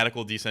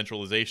radical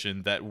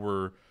decentralization that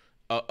were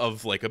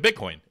of like a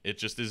Bitcoin. It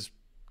just is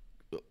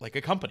like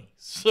a company.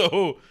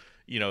 So,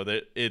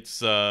 that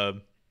it's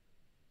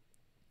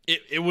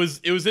it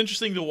was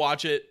interesting to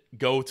watch it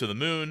go to the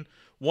moon.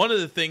 One of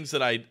the things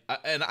that I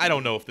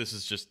don't know if this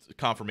is just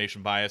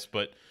confirmation bias,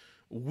 but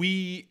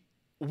we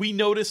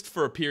noticed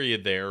for a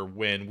period there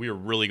when we were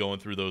really going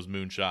through those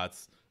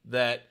moonshots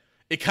that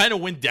it kind of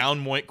went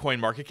down coin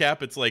market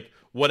cap. It's like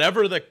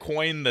whatever the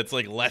coin that's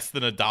like less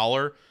than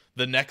 $1,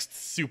 the next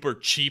super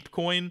cheap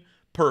coin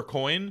per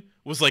coin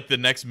was like the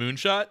next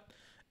moonshot.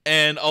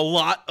 And a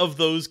lot of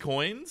those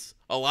coins,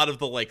 a lot of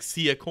the like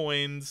SIA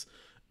coins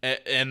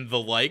and the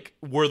like,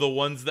 were the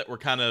ones that were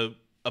kind of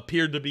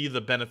appeared to be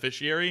the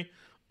beneficiary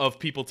of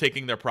people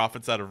taking their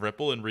profits out of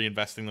Ripple and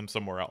reinvesting them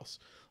somewhere else.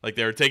 Like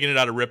they were taking it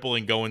out of Ripple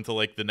and going to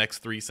like the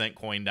next 3-cent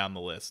coin down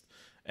the list.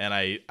 And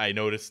I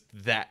noticed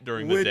that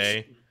during the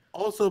day.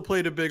 Also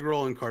played a big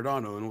role in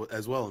Cardano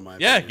as well, in my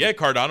opinion. Yeah,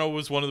 Cardano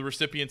was one of the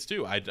recipients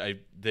too.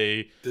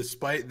 They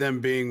despite them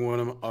being one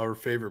of our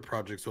favorite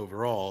projects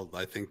overall,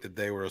 I think that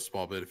they were a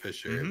small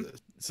beneficiary of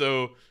this.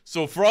 So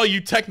for all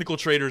you technical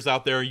traders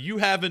out there, you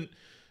haven't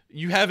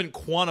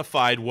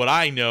quantified what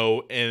I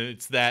know, and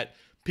it's that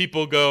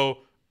people go,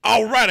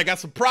 all right, I got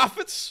some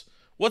profits.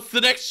 What's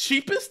the next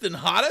cheapest and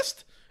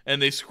hottest? And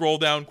they scroll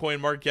down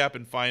CoinMarketCap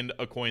and find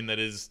a coin that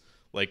is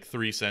like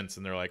 3 cents,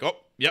 and they're like, oh,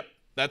 yep,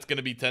 that's going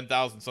to be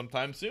 10,000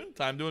 sometime soon.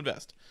 Time to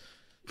invest.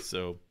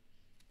 So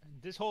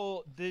this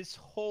whole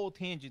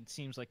tangent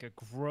seems like a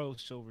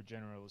gross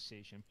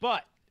overgeneralization,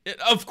 but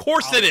of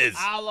course it is.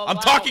 I'm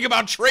talking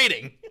about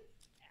trading.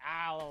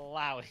 I'll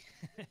allow it.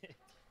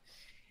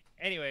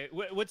 Anyway,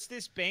 what's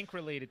this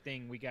bank-related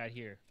thing we got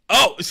here?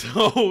 Oh,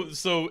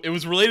 so it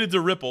was related to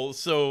Ripple.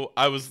 So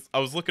I was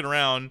looking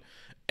around,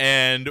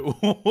 and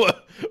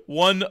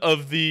one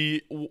of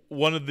the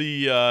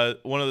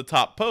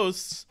top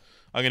posts.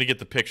 I'm gonna get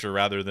the picture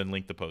rather than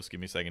link the post.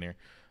 Give me a second here.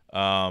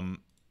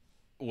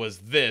 Was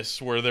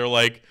this where they're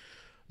like,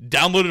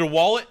 downloaded a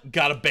wallet,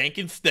 got a bank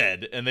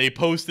instead, and they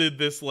posted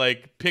this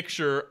like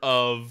picture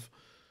of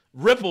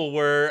Ripple,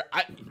 where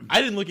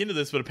I didn't look into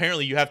this, but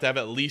apparently you have to have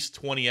at least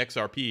 20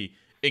 XRP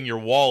in your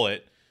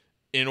wallet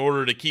in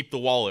order to keep the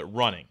wallet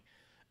running.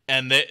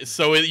 And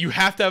so you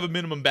have to have a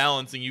minimum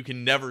balance, and you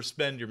can never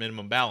spend your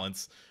minimum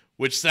balance,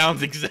 which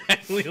sounds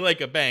exactly like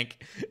a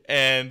bank.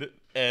 And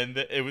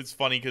it was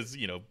funny because,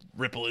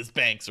 Ripple is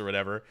banks or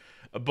whatever.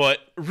 But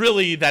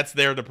really, that's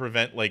there to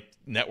prevent like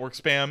network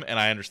spam, and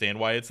I understand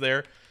why it's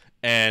there.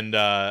 And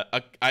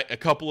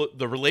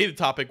the related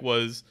topic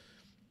was,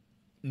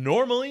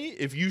 normally,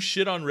 if you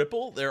shit on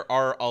Ripple, there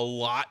are a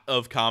lot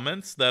of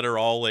comments that are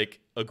all like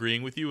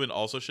agreeing with you and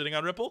also shitting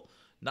on Ripple.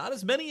 Not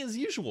as many as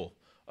usual.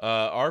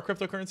 Our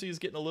cryptocurrency is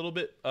getting a little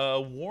bit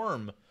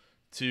warm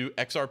to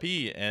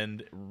XRP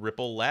and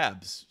Ripple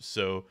Labs.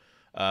 So,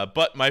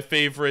 but my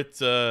favorite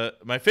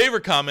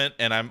comment,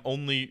 and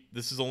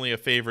this is only a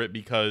favorite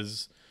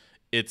because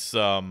it's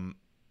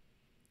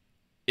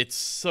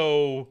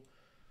so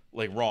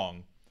like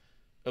wrong.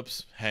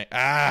 Oops.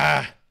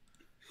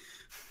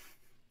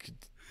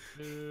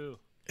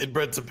 In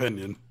Brett's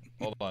opinion.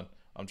 Hold on.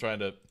 I'm trying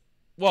to.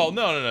 Well,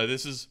 no.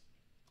 This is.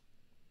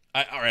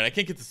 All right. I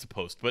can't get this to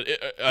post, but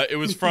it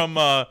was from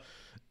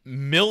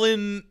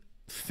Millen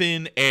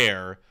Thin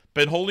Air.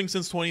 Been holding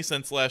since 20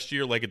 cents last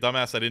year. Like a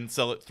dumbass, I didn't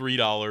sell it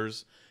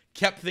 $3.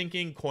 Kept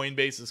thinking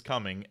Coinbase is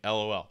coming.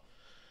 LOL.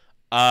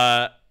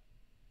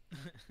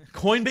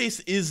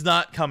 Coinbase is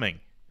not coming.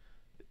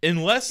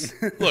 Unless,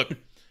 look,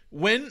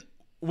 when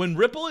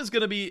Ripple is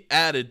going to be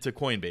added to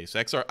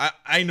Coinbase,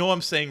 I know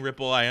I'm saying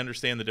Ripple. I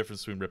understand the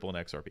difference between Ripple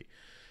and XRP.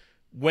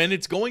 When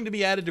it's going to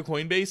be added to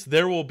Coinbase,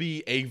 there will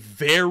be a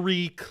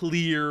very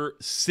clear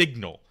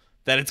signal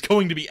that it's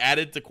going to be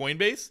added to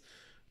Coinbase,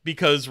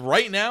 because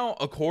right now,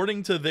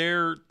 according to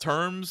their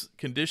terms,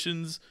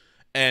 conditions,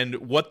 and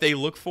what they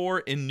look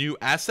for in new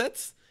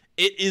assets,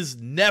 it is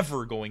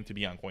never going to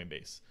be on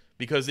Coinbase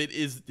because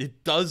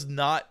it does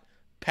not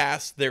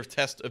pass their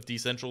test of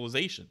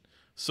decentralization.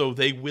 So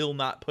they will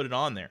not put it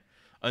on there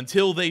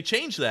until they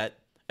change that,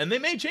 and they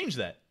may change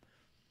that.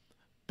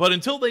 But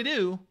until they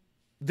do,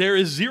 there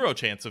is zero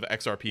chance of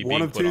XRP One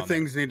being of put two on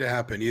things need to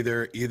happen.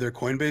 Either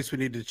Coinbase would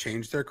need to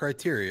change their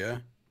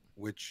criteria,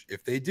 which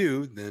if they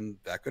do, then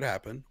that could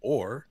happen,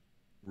 or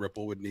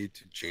Ripple would need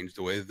to change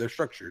the way that they're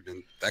structured,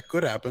 and that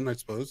could happen, I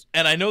suppose.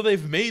 And I know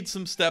they've made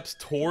some steps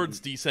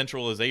towards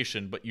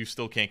decentralization, but you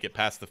still can't get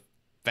past the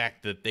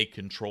fact that they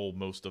control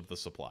most of the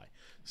supply.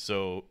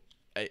 So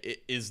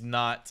it is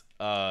not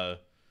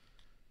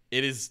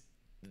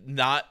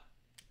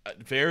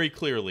very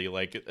clearly,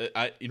 like,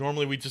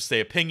 normally we just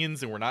say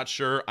opinions and we're not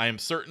sure. I am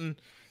certain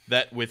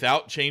that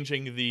without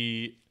changing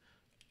the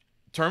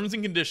terms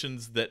and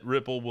conditions, that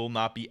Ripple will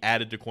not be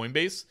added to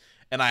Coinbase,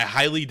 and I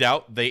highly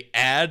doubt they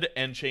add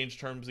and change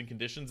terms and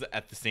conditions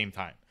at the same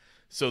time.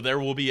 So there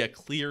will be a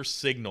clear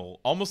signal,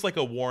 almost like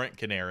a warrant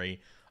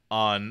canary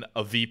on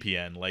a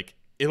VPN. Like,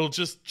 it'll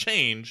just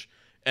change,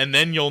 and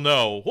then you'll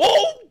know,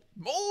 whoa,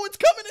 oh, it's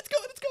coming, it's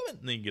coming, it's coming.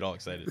 And then you get all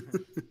excited.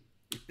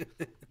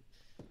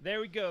 There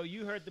we go.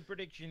 You heard the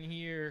prediction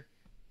here.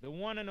 The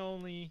one and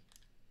only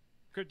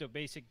Crypto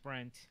Basic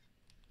Brent.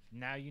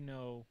 Now you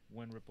know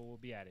when Ripple will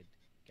be added.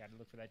 Got to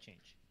look for that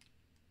change.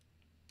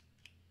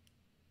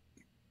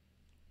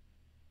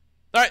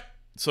 All right,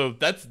 so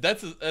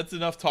that's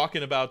enough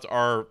talking about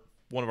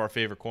one of our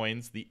favorite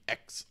coins, the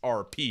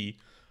XRP.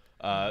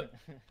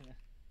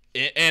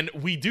 And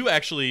we do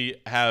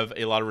actually have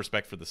a lot of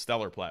respect for the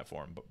Stellar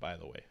platform, but by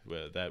the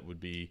way, that would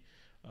be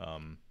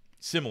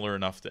similar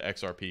enough to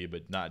XRP,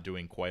 but not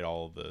doing quite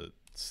all of the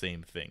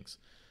same things.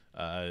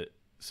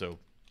 So,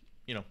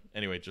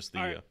 anyway, just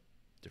the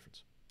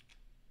difference.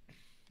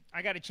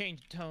 I got to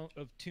change tone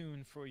of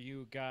tune for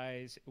you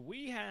guys.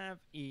 We have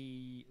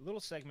a little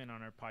segment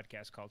on our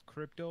podcast called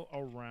Crypto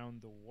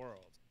Around the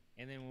World.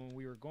 And then when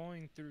we were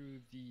going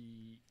through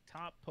the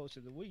top posts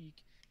of the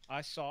week,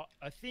 I saw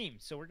a theme.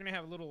 So we're going to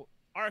have a little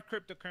our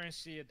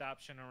cryptocurrency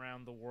adoption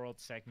around the world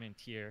segment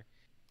here.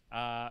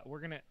 We're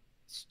going to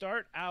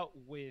start out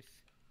with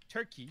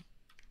Turkey.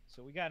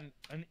 So we got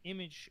an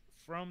image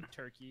from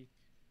Turkey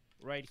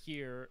right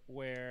here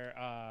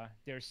where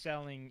they're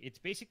selling. It's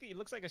basically, it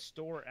looks like a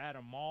store at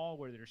a mall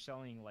where they're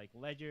selling like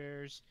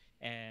ledgers,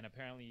 and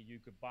apparently you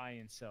could buy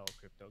and sell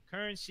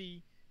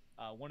cryptocurrency.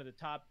 One of the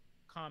top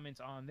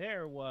comments on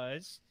there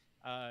was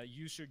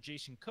user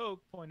Jason Koch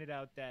pointed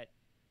out that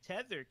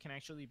Tether can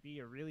actually be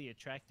a really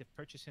attractive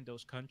purchase in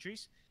those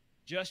countries,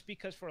 just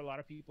because for a lot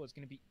of people it's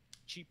going to be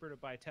cheaper to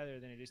buy Tether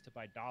than it is to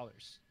buy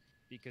dollars,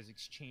 because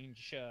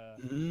exchange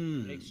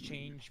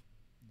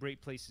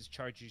rate places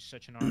charge you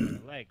such an arm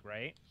and a leg,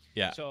 right?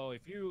 Yeah. So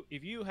if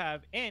you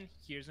have, and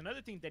here's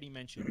another thing that he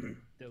mentioned,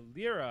 the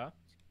lira,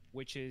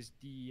 which is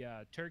the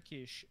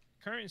Turkish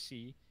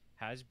currency,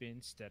 has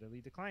been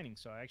steadily declining.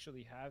 So I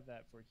actually have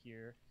that for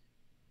here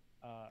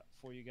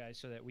for you guys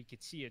so that we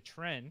could see a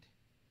trend.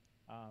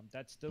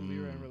 That's the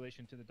lira in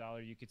relation to the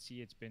dollar. You could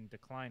see it's been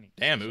declining.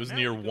 Damn, it was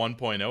near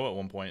 1.0 at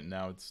one point, and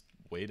now it's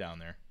way down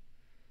there.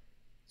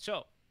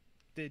 So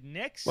the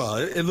next... Well,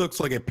 it looks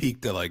like it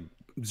peaked at like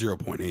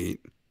 0.8.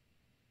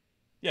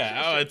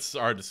 Yeah, Sure. It's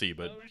hard to see,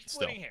 but we're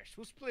still.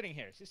 We're splitting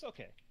hairs. It's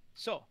okay.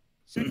 So,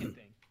 second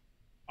thing,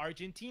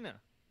 Argentina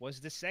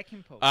was the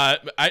second post.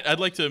 I'd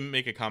like to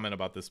make a comment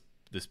about this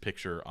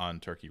picture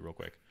on Turkey real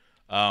quick.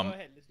 Go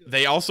ahead, let's do it.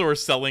 They also are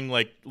selling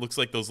looks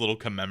like those little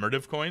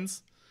commemorative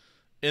coins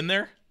in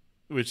there,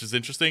 which is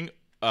interesting.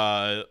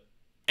 And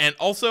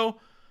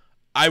also,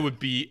 I would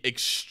be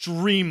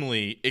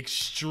extremely,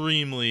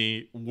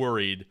 extremely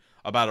worried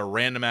about a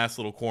random ass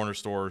little corner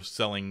store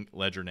selling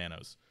Ledger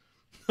Nanos.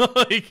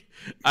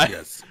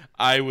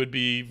 I would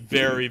be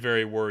very,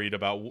 very worried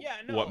about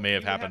what may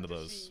have happened to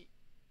those.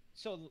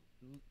 So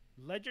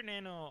Ledger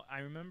Nano, I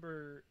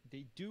remember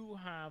they do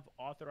have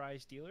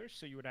authorized dealers,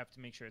 so you would have to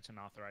make sure it's an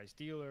authorized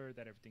dealer,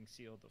 that everything's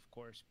sealed, of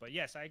course. But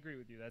yes, I agree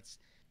with you. That's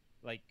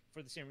like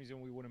for the same reason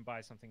we wouldn't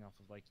buy something off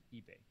of like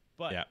eBay.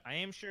 But yeah. I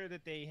am sure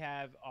that they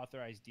have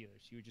authorized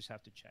dealers. You would just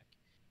have to check.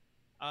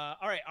 All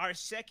right, our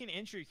second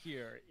entry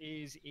here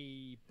is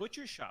a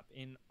butcher shop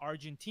in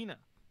Argentina.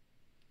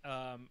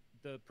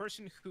 The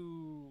person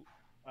who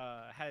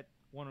had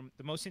one of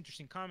the most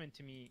interesting comment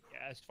to me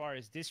as far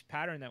as this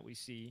pattern that we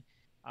see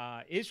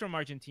is from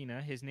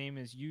Argentina. His name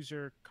is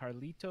user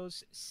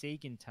Carlitos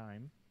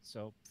Sagentime.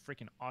 So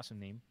freaking awesome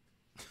name.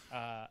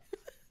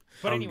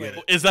 But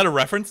anyway, is that a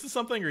reference to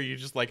something, or you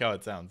just like how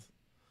it sounds?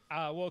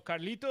 Well,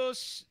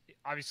 Carlitos,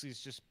 obviously,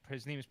 it's just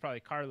his name is probably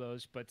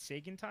Carlos, but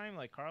Sagentime,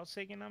 like Carl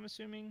Sagan, I'm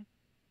assuming.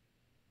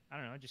 I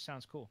don't know. It just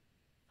sounds cool.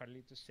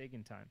 Carlitos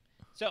Sagentime.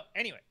 So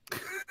anyway.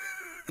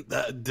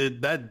 That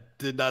did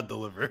not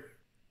deliver.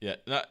 Yeah,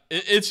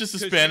 it's just a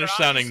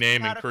Spanish-sounding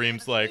name, and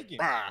Kareem's like,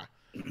 "Rah."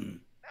 No,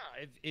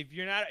 if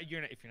you're not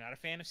a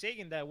fan of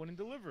Sagan, that wouldn't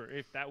deliver.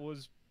 If that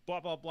was blah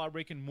blah blah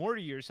Rick and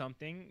Morty or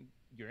something,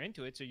 you're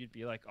into it, so you'd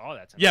be like, oh,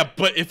 that's amazing.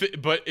 Yeah,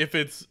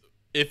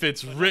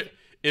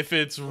 if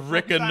it's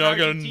Rick and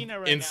Nugget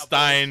and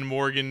Stein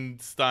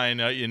Morgenstein,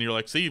 and you're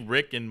like, see,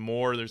 Rick and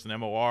Moore, there's an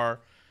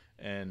MOR,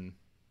 and.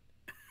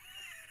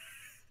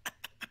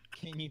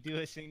 Can you do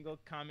a single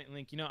comment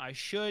link? I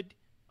should.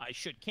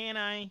 Can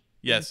I?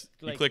 Yes.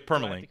 You click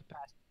permalink.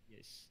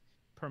 Yes.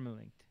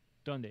 permalinked.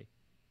 Donde?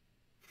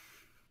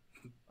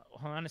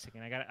 Hold on a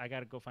second. I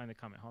gotta go find the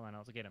comment. Hold on,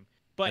 I'll get him.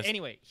 But That's-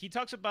 anyway, he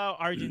talks about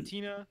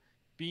Argentina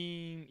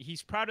being.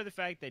 He's proud of the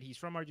fact that he's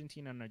from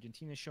Argentina and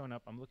Argentina's showing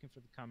up. I'm looking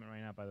for the comment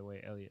right now, by the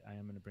way, Elliot. I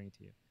am gonna bring it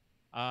to you.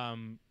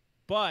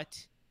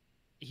 But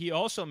he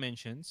also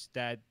mentions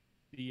that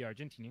the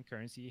Argentinian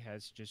currency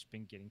has just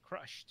been getting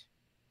crushed.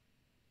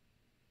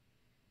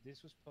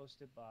 This was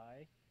posted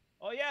by.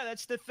 Oh yeah,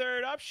 that's the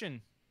third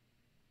option.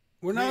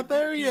 We're not Wait,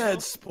 there Tivo?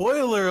 yet.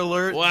 Spoiler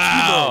alert.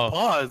 Wow. TiVo,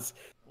 pause.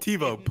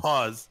 TiVo,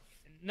 pause.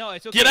 No,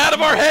 it's okay. Get out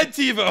of our head,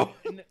 TiVo.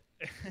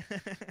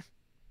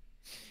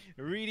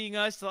 Reading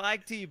us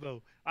like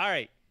Tebow. All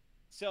right.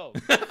 So,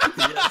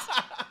 Yes.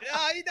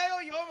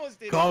 you almost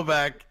did. Call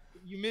back.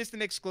 You missed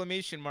an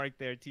exclamation mark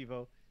there,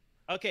 Tebow.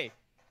 Okay.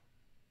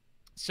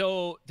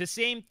 So the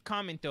same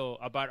comment though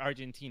about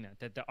Argentina,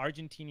 that the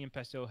Argentinian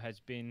peso has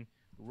been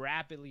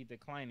rapidly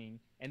declining,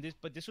 and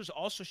this was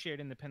also shared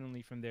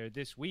independently from there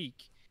this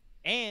week,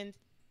 and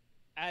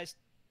as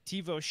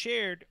Tivo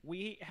shared,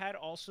 we had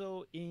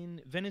also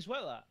in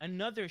Venezuela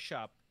another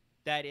shop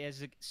that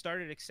has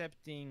started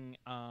accepting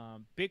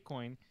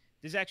Bitcoin.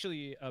 There's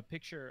actually a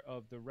picture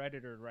of the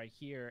Redditor right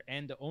here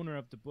and the owner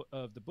of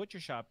the butcher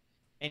shop,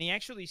 and he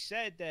actually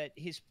said that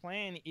his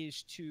plan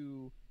is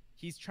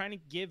he's trying to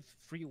give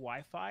free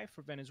Wi-Fi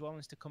for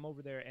Venezuelans to come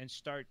over there and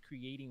start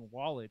creating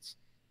wallets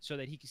so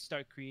that he can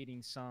start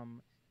creating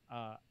some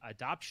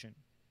adoption.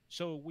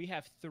 So we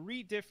have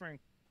three different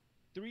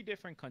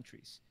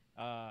countries: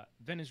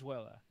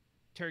 Venezuela,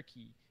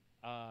 Turkey,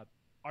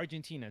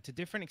 Argentina, to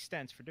different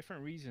extents for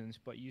different reasons,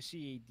 but you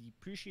see a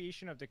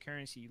depreciation of the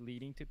currency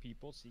leading to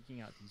people seeking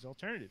out these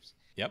alternatives.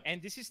 Yep.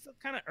 And this is still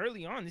kind of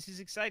early on. This is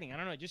exciting. I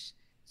don't know, just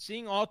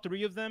seeing all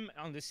three of them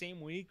on the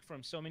same week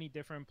from so many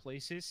different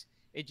places,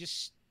 it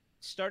just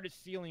started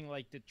feeling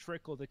like the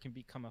trickle that can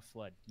become a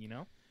flood, you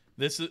know?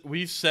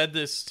 We've said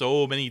this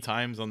so many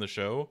times on the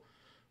show.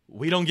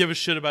 We don't give a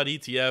shit about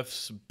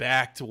ETFs,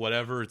 back to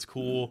whatever, it's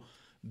cool.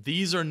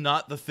 These are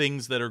not the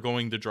things that are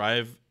going to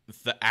drive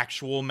the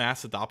actual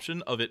mass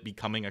adoption of it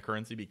becoming a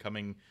currency,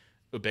 becoming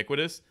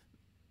ubiquitous.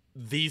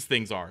 These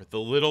things are the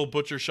little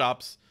butcher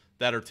shops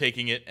that are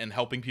taking it and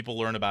helping people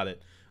learn about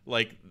it.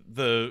 Like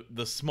the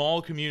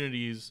small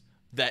communities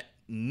that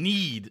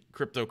need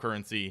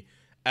cryptocurrency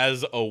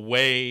as a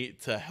way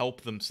to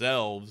help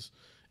themselves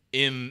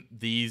in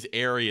these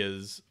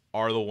areas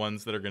are the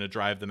ones that are going to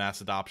drive the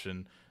mass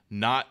adoption,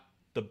 not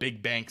the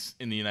big banks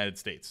in the United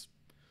States.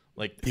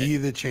 Like, Be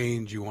the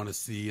change you want to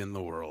see in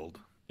the world.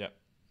 Yep.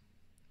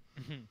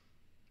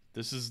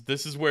 This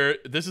is where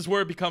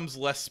it becomes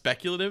less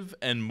speculative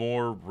and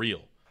more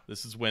real.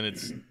 This is when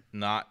it's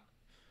not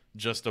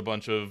just a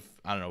bunch of,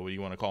 I don't know, what do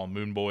you want to call them,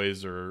 moon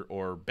boys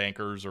or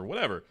bankers or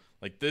whatever.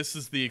 Like, this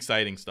is the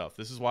exciting stuff.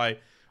 This is why I've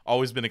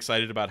always been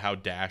excited about how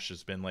Dash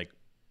has been like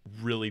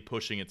really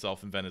pushing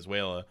itself in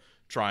Venezuela,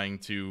 trying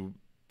to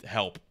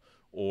help,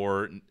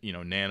 or, you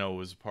know, Nano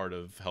was part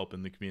of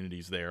helping the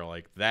communities there.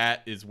 Like,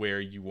 that is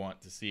where you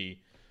want to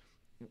see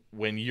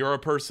when you're a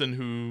person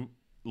who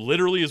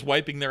literally is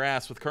wiping their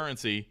ass with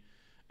currency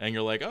and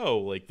you're like, oh,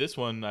 like this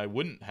one, I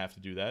wouldn't have to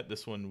do that.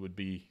 This one would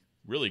be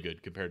really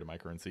good compared to my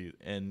currency.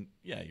 And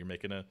yeah, you're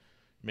making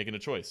a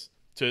choice.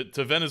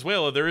 To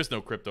Venezuela, there is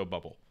no crypto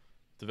bubble.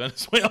 To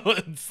Venezuela,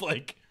 it's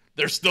like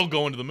they're still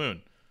going to the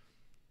moon.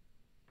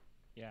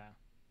 Yeah.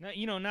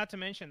 Not to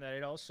mention that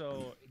it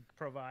also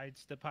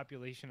provides the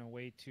population a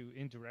way to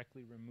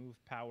indirectly remove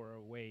power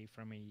away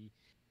from a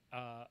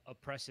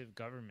oppressive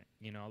government.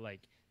 You know,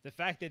 like the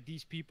fact that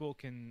these people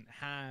can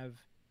have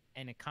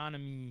an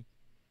economy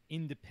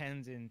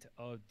independent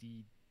of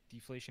the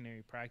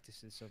deflationary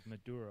practices of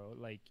Maduro,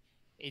 like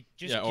it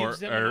just gives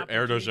them an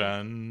opportunity.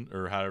 Erdogan,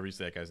 or however you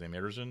say that guy's name,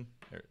 Erdogan.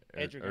 Erdogan.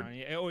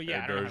 I don't know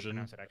how to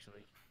pronounce it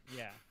actually.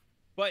 Yeah,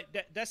 but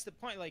that's the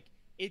point. Like,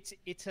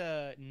 it's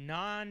a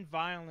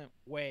non-violent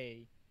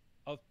way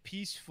of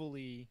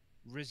peacefully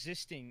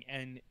resisting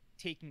and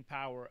taking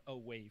power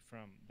away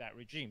from that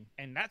regime,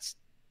 and that's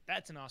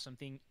an awesome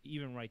thing,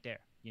 even right there.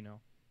 You know.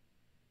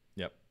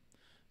 Yep.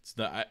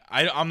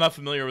 I'm not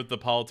familiar with the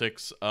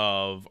politics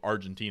of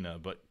Argentina,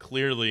 but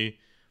clearly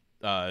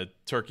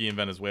Turkey and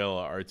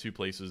Venezuela are two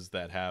places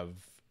that have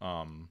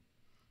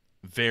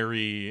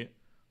very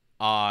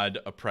odd,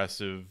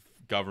 oppressive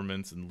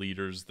governments and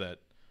leaders that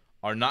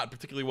are not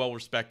particularly well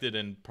respected,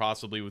 and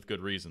possibly with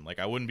good reason. Like,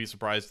 I wouldn't be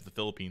surprised if the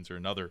Philippines are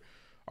another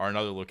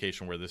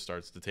location where this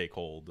starts to take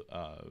hold.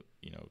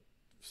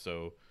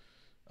 So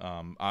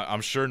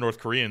I'm sure North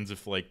Koreans,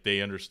 if like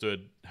they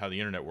understood how the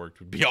internet worked,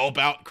 would be all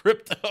about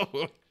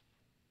crypto.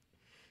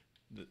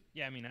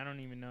 Yeah, I mean, I don't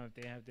even know if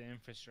they have the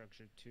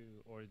infrastructure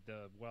or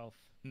the wealth.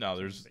 No,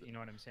 there's. You know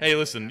what I'm saying? Hey,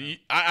 listen,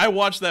 I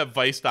watched that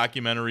Vice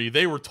documentary.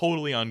 They were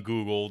totally on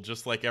Google,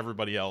 just like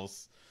everybody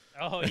else.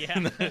 Oh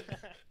yeah.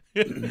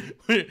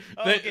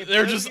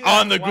 They're just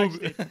on the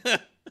Google.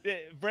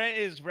 Brent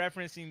is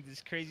referencing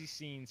this crazy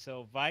scene.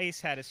 So Vice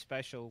had a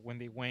special when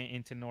they went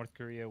into North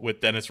Korea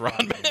with Dennis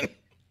Rodman.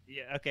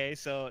 Yeah. Okay.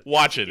 So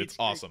watch it. It's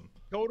awesome.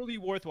 Totally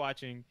worth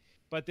watching.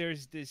 But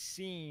there's this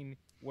scene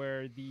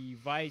where the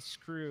Vice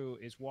crew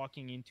is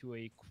walking into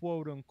a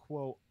quote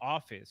unquote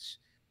office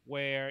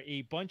where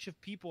a bunch of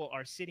people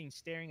are sitting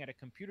staring at a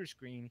computer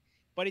screen,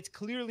 but it's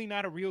clearly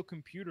not a real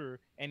computer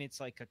and it's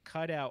like a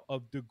cutout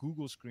of the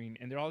Google screen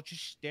and they're all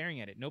just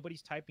staring at it.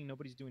 Nobody's typing,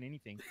 nobody's doing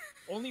anything.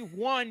 Only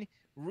one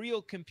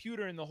real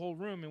computer in the whole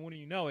room, and wouldn't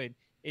you know it,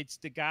 it's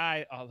the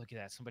guy. Oh, look at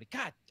that. Somebody.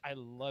 God, I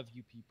love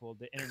you people.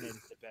 The internet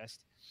is the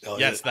best.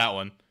 Yes, that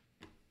one.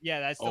 Yeah,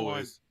 that's the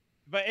one.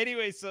 But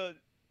anyway, so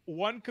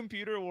one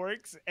computer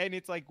works and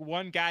it's like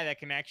one guy that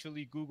can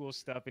actually Google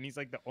stuff and he's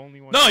like the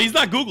only one. No, he's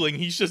not Googling.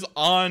 He's just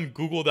on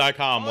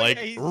Google.com, Oh, like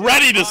yeah, he's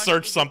ready to just on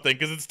search Google. something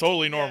because it's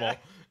totally normal.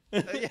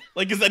 Yeah.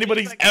 Like, is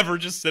anybody's like- ever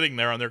just sitting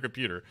there on their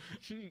computer?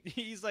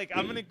 He's like,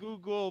 I'm gonna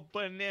Google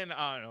banana.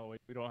 Oh no,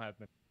 wait, we don't have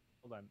banana.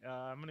 Hold on.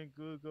 I'm gonna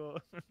Google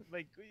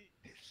like,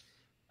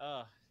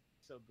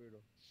 so brutal.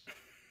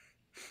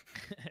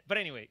 But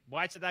anyway,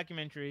 watch the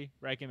documentary.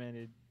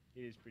 Recommended.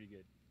 It is pretty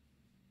good.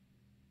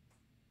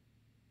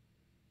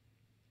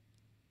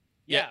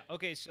 Yeah.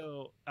 Okay.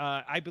 So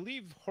I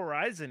believe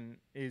Horizon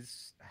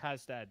has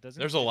that. Doesn't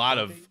There's it? a lot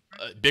Don't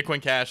of they?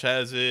 Bitcoin Cash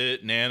has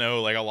it,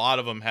 Nano, like a lot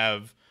of them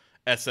have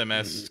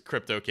SMS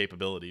crypto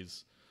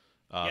capabilities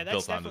Yeah, that's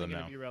built onto definitely them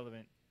gonna now. be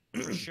relevant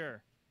for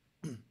sure.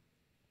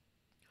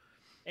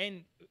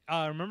 And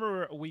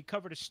remember, we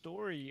covered a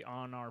story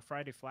on our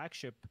Friday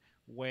flagship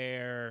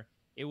where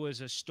it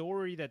was a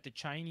story that the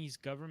Chinese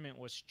government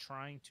was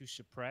trying to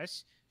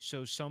suppress.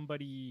 So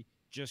somebody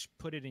just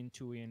put it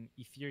into an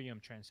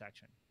Ethereum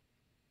transaction.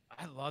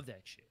 I love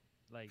that shit.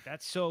 Like,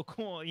 that's so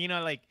cool. You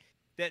know, like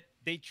that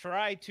they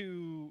try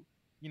to,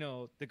 you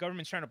know, the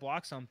government's trying to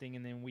block something.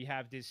 And then we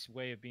have this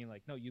way of being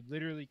like, no, you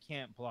literally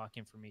can't block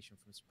information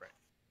from spread.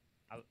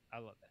 I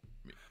love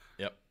that.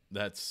 Yep,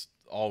 that's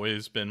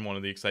always been one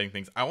of the exciting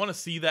things. I want to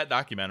see that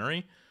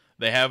documentary.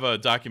 They have a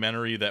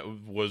documentary that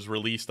was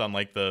released on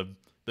like the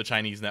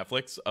Chinese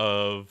Netflix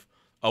of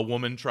a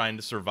woman trying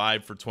to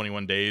survive for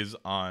 21 days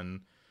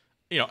on,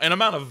 you know, an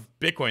amount of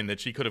Bitcoin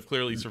that she could have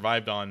clearly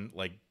survived on,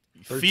 like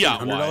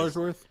fiat wise.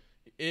 worth.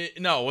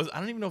 No, I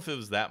don't even know if it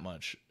was that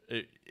much.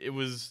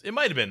 It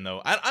might have been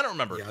though. I don't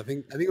remember. Yeah, I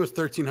think it was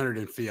 1,300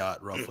 in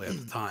fiat roughly at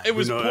the time. It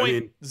was You know what I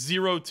mean?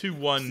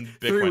 0.021 Bitcoin.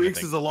 3 I weeks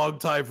think. is a long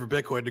time for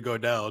Bitcoin to go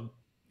down.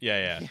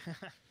 Yeah.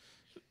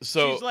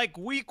 So she's like,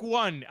 week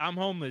 1, I'm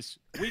homeless.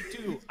 Week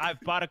 2, I've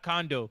bought a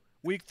condo.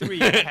 Week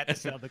 3, I had to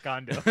sell the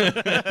condo.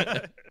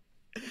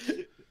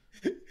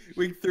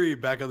 Week 3,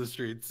 back on the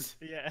streets.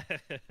 Yeah.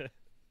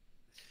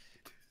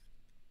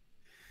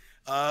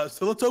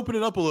 So let's open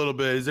it up a little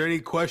bit. Is there any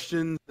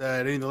questions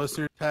that any of the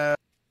listeners have?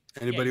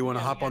 Anybody want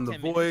to we hop got on the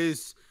 10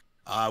 minutes.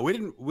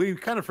 voice? We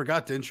kind of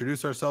forgot to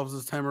introduce ourselves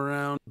this time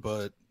around,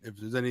 but if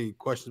there's any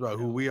questions about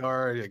who we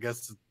are, I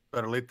guess it's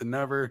better late than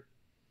never.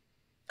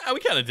 we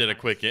kind of did a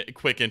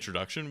quick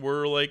introduction.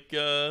 We're like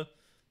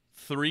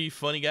 3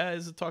 funny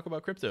guys that talk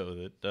about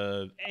crypto.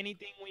 That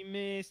Anything we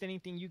missed?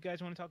 Anything you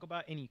guys want to talk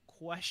about? Any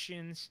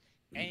questions?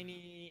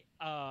 Any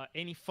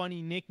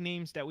funny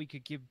nicknames that we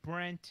could give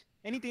Brent?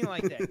 Anything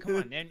like that? Come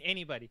on,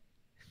 anybody.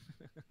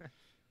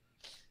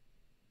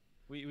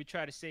 We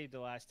try to save the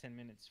last 10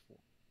 minutes for.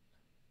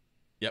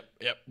 Yep.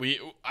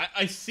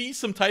 I see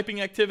some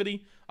typing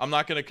activity. I'm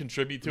not going to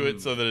contribute to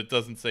it so that it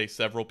doesn't say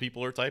several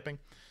people are typing.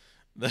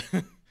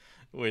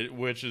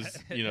 Which is,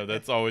 you know,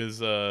 that's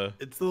always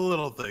It's the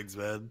little things,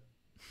 man.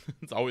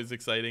 it's always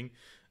exciting.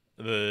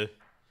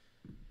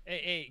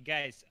 Hey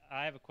guys,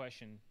 I have a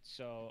question.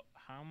 So,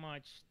 how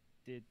much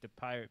did the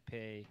pirate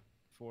pay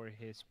for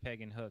his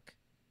peg and hook?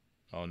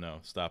 Oh no,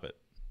 stop it.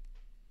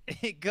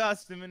 It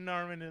cost him an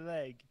arm and a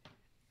leg.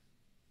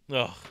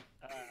 Ugh.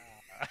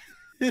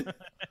 It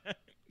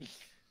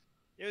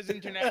was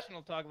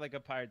International Talk Like a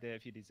Pirate Day a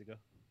few days ago.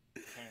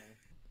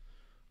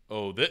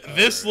 Oh,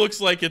 this looks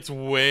like it's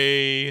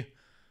way.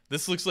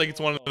 This looks like it's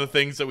one of the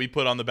things that we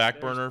put on the back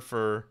burner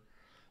for.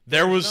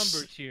 There there's was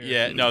numbers here.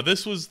 yeah no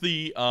this was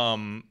the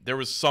there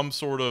was some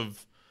sort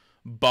of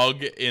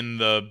bug in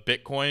the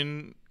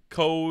Bitcoin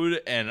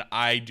code, and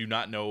I do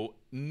not know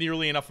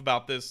nearly enough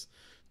about this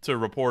to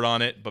report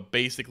on it. But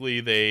basically,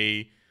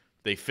 they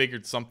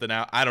figured something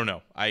out. I don't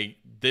know. I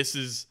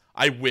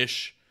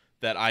wish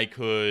that I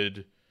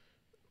could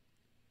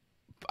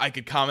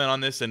comment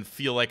on this and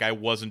feel like I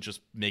wasn't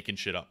just making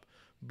shit up.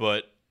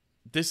 But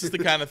this is the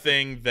kind of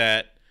thing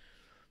that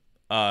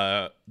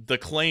the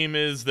claim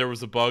is there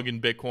was a bug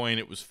in Bitcoin.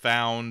 It was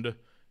found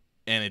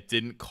and it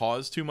didn't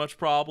cause too much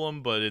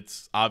problem, but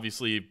it's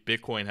obviously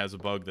Bitcoin has a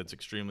bug that's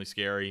extremely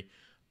scary.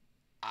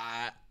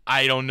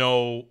 I don't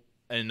know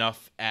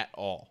enough at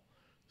all.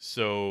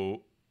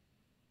 So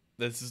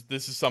this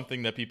is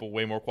something that people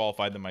way more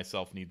qualified than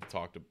myself need to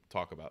talk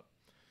about.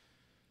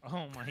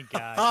 Oh my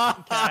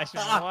God,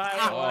 Cashman!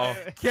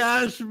 Why?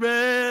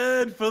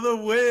 Cashman for the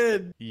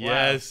win.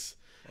 Yes.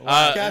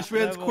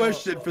 Cashman's level-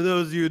 question for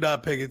those of you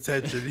not paying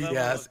attention. He Level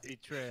asked, of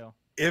betrayal.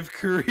 if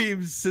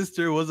Kareem's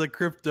sister was a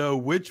crypto,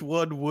 which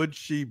one would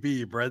she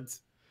be, Brent?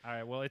 All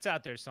right, well, it's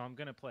out there, so I'm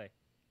gonna play.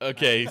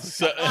 Okay,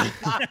 so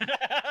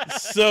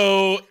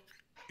so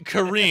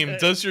Kareem,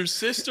 does your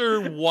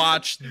sister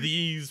watch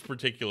these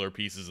particular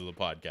pieces of the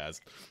podcast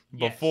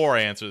before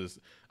I answer this?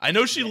 I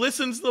know she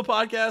listens to the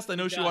podcast. I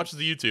know she watches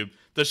the YouTube.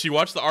 Does she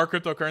watch the Our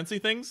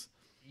Cryptocurrency things?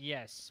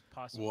 Yes,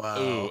 possibly. Wow.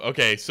 Ooh,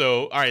 okay.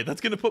 So, all right,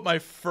 that's gonna put my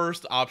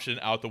first option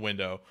out the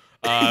window.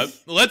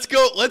 Let's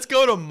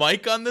go to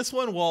Mike on this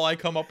one while I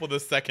come up with a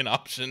second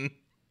option.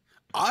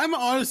 I'm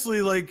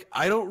honestly like,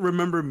 I don't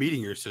remember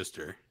meeting your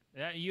sister.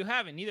 Yeah, you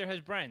haven't. Neither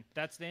has Brent.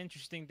 That's the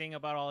interesting thing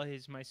about all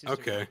my sister.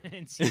 Okay.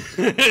 Since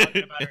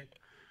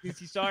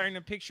he saw her in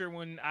a picture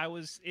when I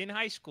was in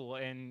high school,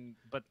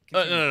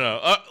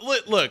 No.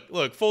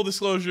 Look. Full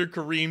disclosure: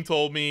 Kareem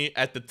told me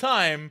at the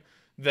time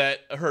that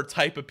her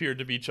type appeared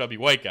to be chubby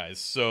white guys.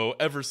 So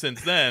ever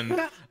since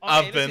then,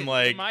 I've been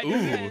like, ooh.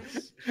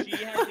 Defense, she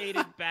has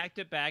dated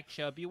back-to-back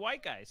chubby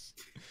white guys.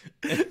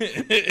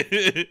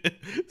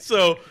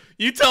 So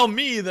you tell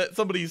me that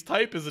somebody's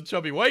type is a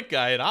chubby white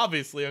guy, and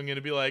obviously I'm gonna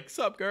be like,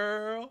 "Sup,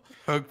 girl?"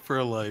 Hug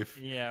for life.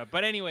 Yeah,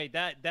 but anyway,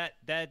 that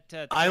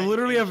I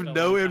literally have changed a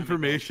no long time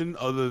information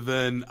other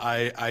than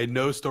I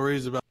know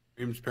stories about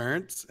Kareem's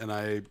parents, and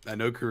I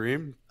know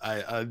Kareem.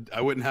 I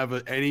wouldn't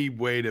have any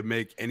way to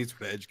make any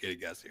sort of educated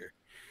guess here,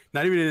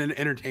 not even an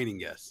entertaining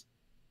guess.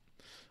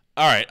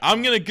 All right,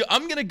 I'm gonna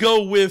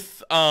go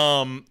with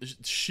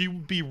she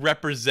would be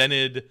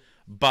represented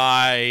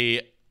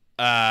by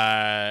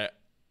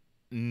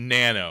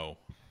Nano,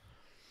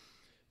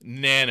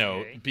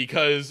 Okay.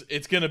 because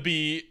it's gonna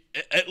be,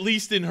 at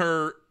least in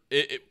her,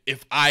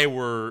 if I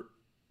were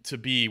to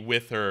be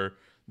with her,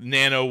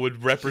 Nano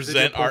would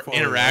represent our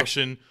portfolio.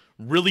 interaction.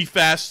 Really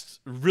fast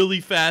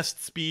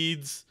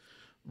speeds,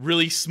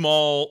 really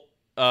small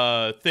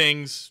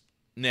things.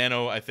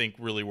 Nano, I think,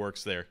 really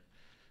works there.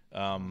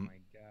 Oh my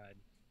god.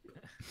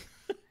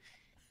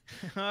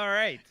 All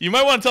right. You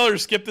might want to tell her to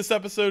skip this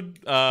episode,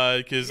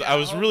 because I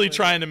was really hopefully.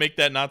 trying to make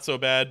that not so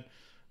bad,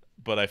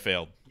 but I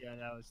failed. Yeah,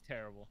 that was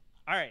terrible.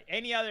 All right.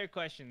 Any other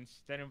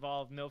questions that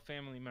involve no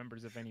family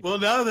members of anybody? Well,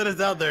 now that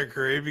it's out there,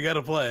 Kareem, you got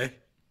to play.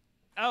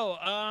 Oh,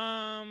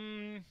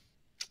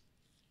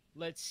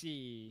 let's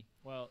see.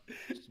 Well,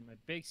 she's my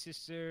big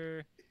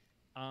sister.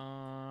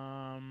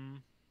 I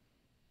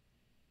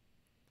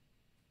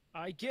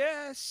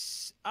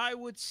guess I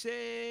would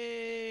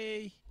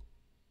say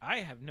I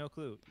have no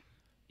clue.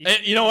 And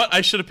you know what? I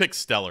should have picked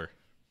Stellar.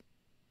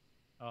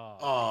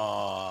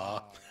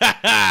 Oh.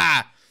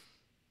 Aww.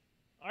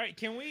 All right,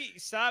 can we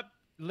stop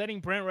letting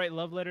Brent write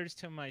love letters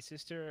to my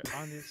sister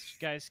on this,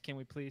 guys? Can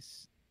we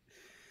please?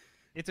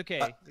 It's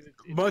okay.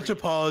 Much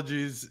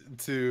apologies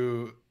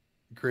to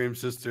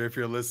Kareem's sister if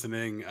you're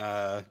listening.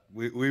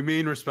 We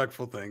mean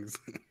respectful things.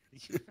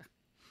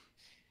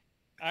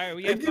 All right,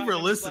 we Thank have you for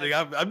 5 minutes listening.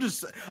 left.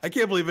 I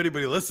can't believe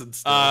anybody listens.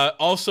 Still.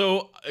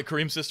 Also,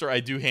 Kareem's sister, I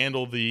do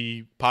handle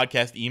the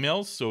podcast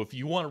emails, so if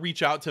you want to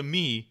reach out to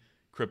me,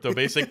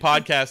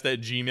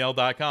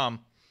 cryptobasicpodcast@gmail.com.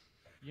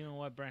 You know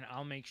what, Brent?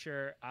 I'll make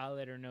sure I'll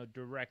let her know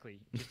directly,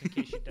 just in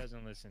case she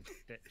doesn't listen,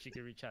 that she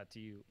can reach out to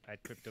you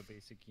at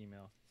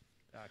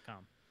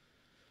cryptobasicemail.com.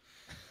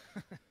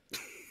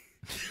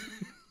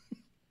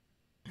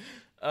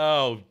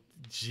 Oh,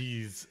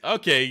 jeez.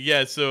 Okay,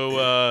 yeah.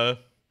 So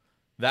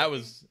that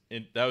was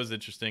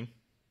interesting.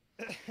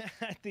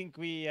 I think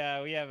we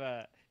have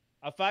a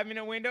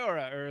 5-minute window or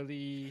an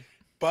early.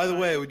 By the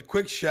way,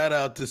 quick shout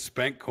out to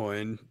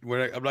Spankcoin.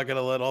 I'm not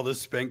gonna let all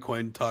this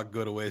Spankcoin talk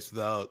go to waste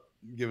without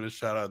giving a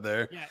shout out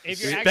there. Yeah,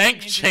 if you're Spank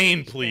actually chain,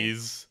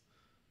 interested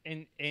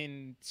in please.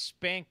 in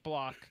Spank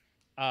Block,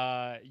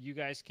 you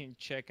guys can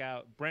check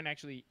out. Brent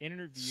actually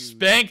interviewed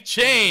Spank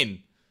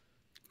chain.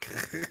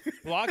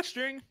 Block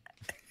String.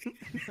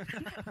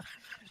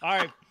 All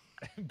right,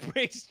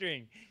 Break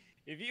String.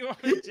 If you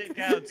want to check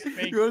out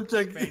Spank, You wanna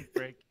check- Spank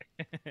Break,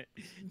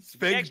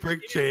 Spank Actually,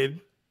 brick chain.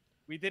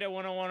 we did a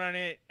one-on-one on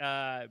it.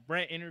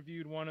 Brent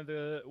interviewed one of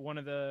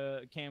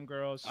the cam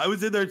girls. I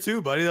was in there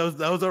too, buddy.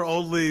 That was our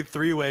only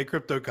 3-way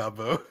crypto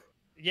combo.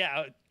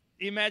 Yeah,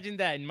 imagine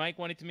that. And Mike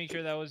wanted to make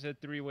sure that was a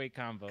 3-way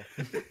combo.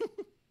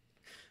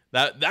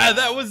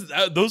 That was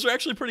those are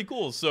actually pretty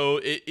cool. So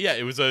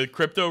it was a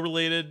crypto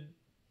related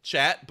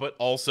chat, but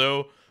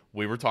also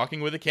we were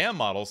talking with a cam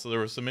model, so there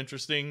was some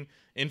interesting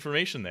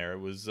information there. It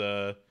was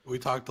We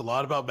talked a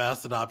lot about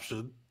mass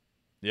adoption.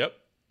 Yep,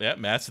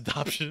 mass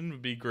adoption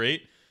would be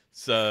great.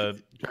 So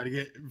Trying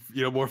to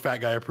get more fat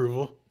guy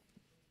approval.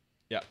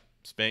 yeah,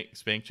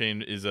 Spank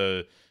Chain is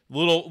a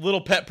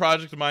little pet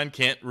project of mine.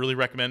 Can't really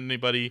recommend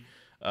anybody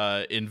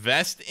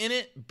invest in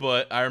it,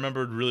 but I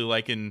remembered really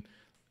liking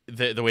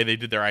the way they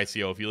did their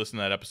ICO. If you listen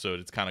to that episode,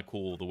 it's kind of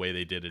cool the way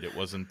they did it. It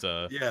wasn't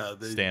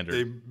standard.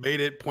 They made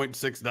it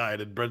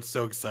 0.69, and Brent's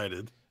so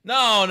excited.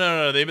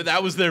 No.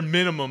 That was their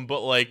minimum,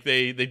 but like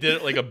they did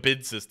it like a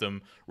bid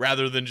system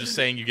rather than just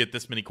saying you get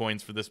this many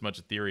coins for this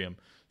much Ethereum.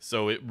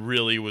 So it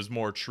really was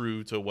more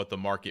true to what the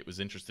market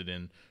was interested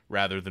in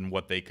rather than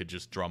what they could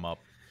just drum up.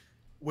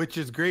 Which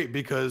is great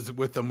because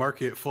with the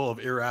market full of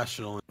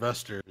irrational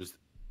investors,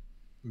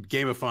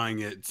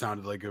 gamifying it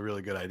sounded like a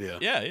really good idea.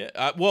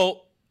 Yeah.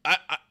 Well,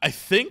 I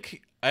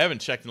think I haven't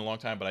checked in a long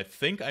time, but I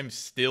think I'm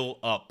still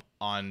up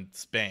on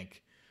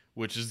Spank,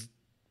 which is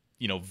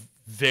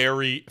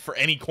very for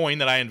any coin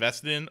that I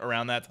invested in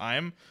around that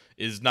time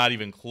is not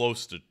even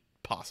close to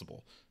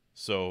possible.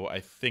 So I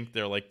think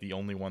they're like the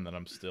only one that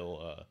I'm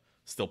still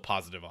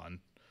positive on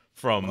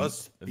from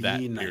that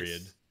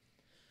period.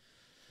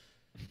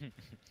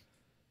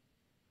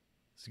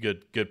 It's a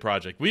good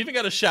project. We even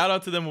got a shout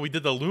out to them when we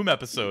did the Loom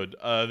episode.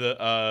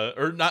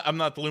 I'm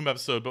not the Loom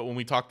episode, but when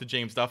we talked to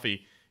James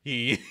Duffy,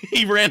 he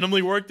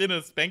randomly worked in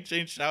a Spank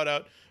Chain shout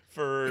out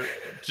for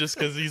just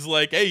because he's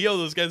like, hey, yo,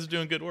 those guys are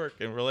doing good work,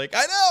 and we're like,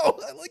 I know,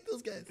 I like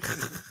those guys.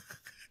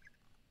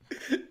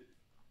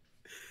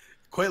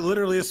 Quite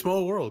literally a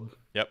small world.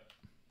 Yep.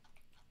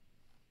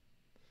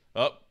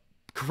 Oh,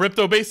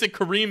 Crypto Basic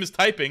Kareem is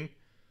typing.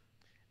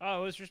 Oh, I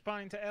was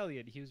responding to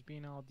Elliot. He was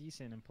being all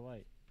decent and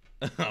polite.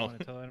 I want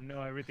to tell him no,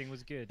 everything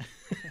was good.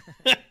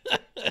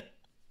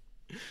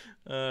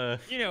 You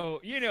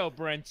know,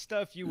 Brent,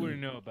 stuff you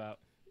wouldn't know about.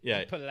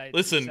 Yeah. Polite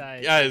Listen,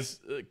 society. guys,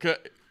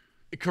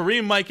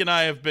 Kareem, Mike, and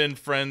I have been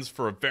friends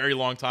for a very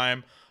long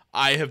time.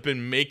 I have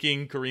been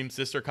making Kareem's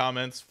sister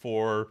comments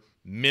for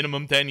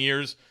minimum 10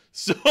 years.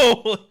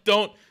 So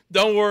don't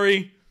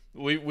worry.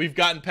 We've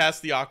gotten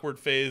past the awkward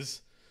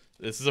phase.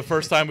 This is the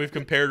first time we've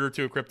compared her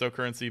to a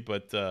cryptocurrency,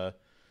 but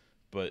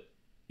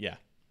yeah.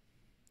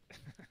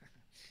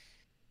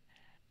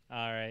 All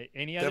right.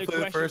 Any other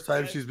Definitely questions? the first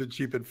time guys? she's been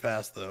cheap and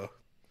fast, though.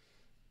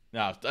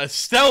 No,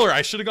 Stellar.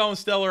 I should have gone with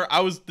Stellar.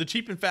 The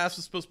cheap and fast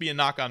was supposed to be a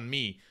knock on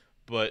me,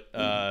 but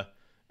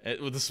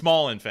with the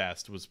small and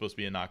fast was supposed to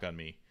be a knock on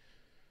me.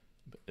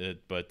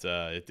 It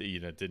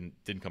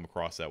didn't come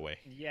across that way.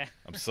 Yeah.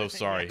 I'm so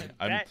sorry.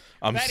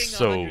 I'm batting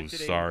so 100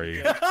 today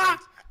sorry.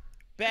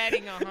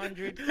 Batting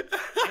 100.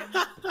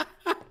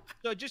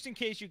 So just in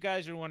case you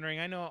guys are wondering,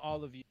 I know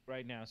all of you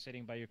right now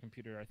sitting by your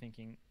computer are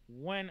thinking,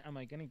 when am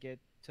I going to get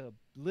to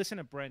listen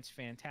to Brent's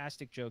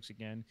fantastic jokes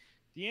again?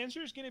 The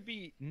answer is going to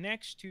be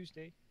next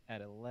Tuesday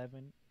at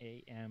 11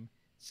 a.m.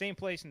 Same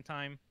place and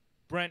time.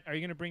 Brent, are you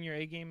going to bring your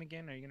A game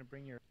again? Are you going to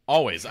bring your...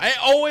 Always. I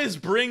always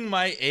bring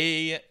my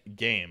A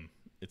game.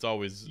 It's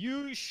always...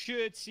 You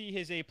should see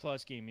his A+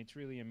 game. It's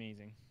really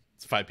amazing.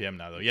 It's 5 p.m.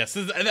 now, though. Yes,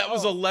 and that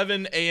was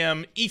 11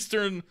 a.m.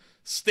 Eastern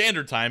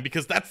Standard Time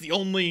because that's the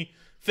only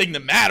thing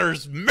that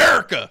matters.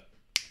 America!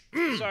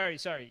 Sorry.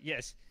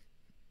 Yes.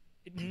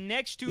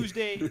 Next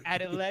Tuesday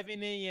at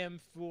 11 a.m.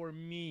 for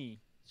me.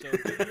 So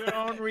do your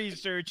own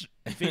research.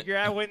 Figure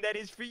out when that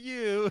is for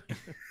you.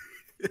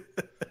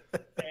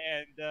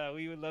 And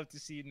we would love to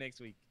see you next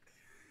week.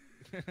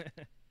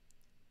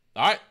 All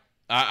right.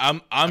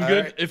 I'm All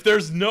good. right. If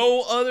there's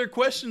no other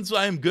questions,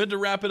 I'm good to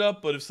wrap it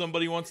up. But if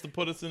somebody wants to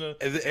put us in a...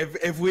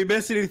 If we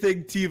miss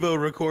anything, TiVo,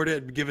 record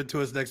it and give it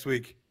to us next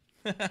week.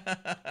 All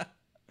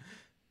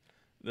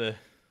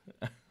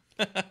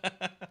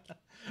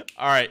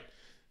right.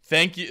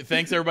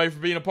 Thanks everybody for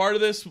being a part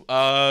of this.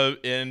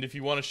 And if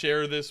you want to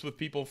share this with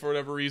people for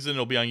whatever reason,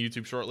 it'll be on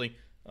YouTube shortly.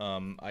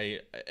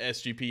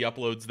 SGP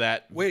uploads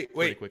that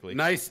pretty quickly.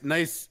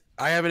 Nice.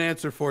 I have an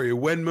answer for you.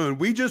 When Moon.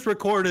 We just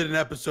recorded an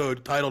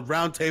episode titled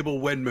Roundtable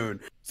When Moon.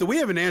 So we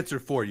have an answer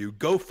for you.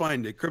 Go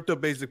find it.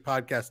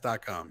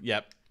 CryptoBasicPodcast.com.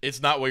 Yep.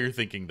 It's not what you're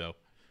thinking though.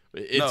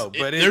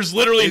 But there's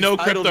literally no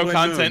it's titled crypto When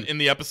content Moon. in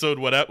the episode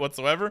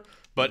whatsoever,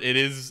 but it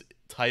is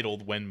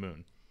titled When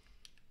Moon.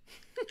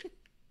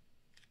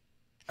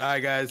 All right,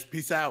 guys.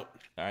 Peace out.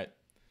 All right.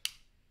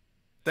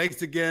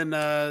 Thanks again,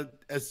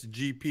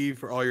 SGP,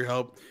 for all your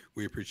help.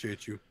 We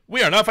appreciate you.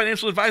 We are not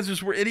financial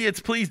advisors. We're idiots.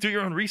 Please do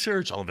your own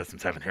research. All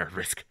investments have inherent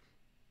risk.